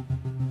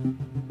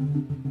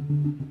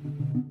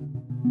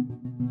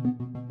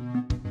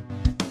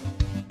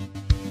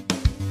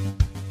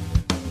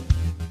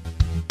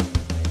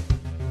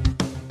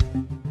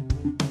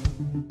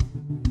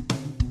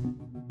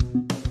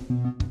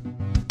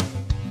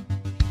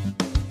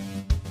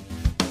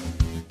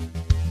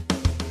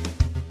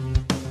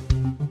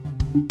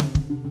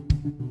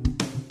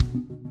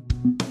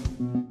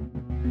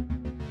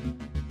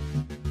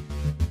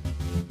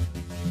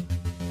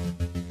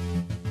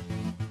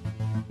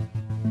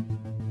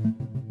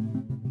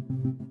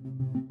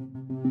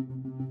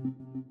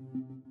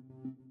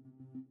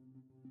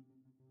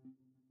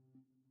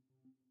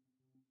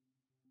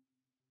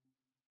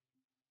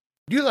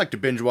 Do you like to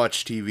binge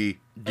watch TV?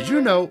 Did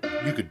you know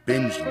you could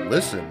binge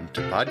listen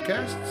to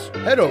podcasts?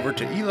 Head over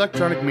to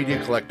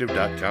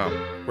electronicmediacollective.com,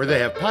 where they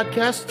have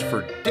podcasts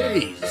for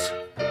days.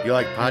 Do you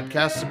like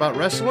podcasts about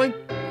wrestling?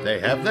 They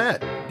have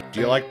that.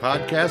 Do you like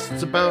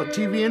podcasts about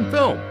TV and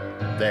film?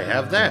 They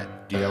have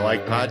that. Do you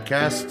like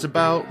podcasts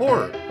about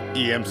horror?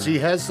 EMC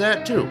has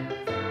that too.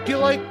 Do you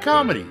like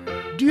comedy?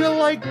 Do you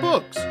like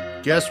books?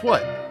 Guess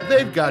what?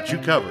 They've got you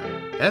covered.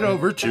 Head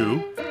over to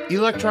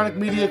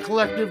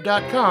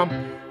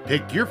electronicmediacollective.com.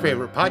 Pick your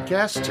favorite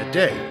podcast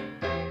today.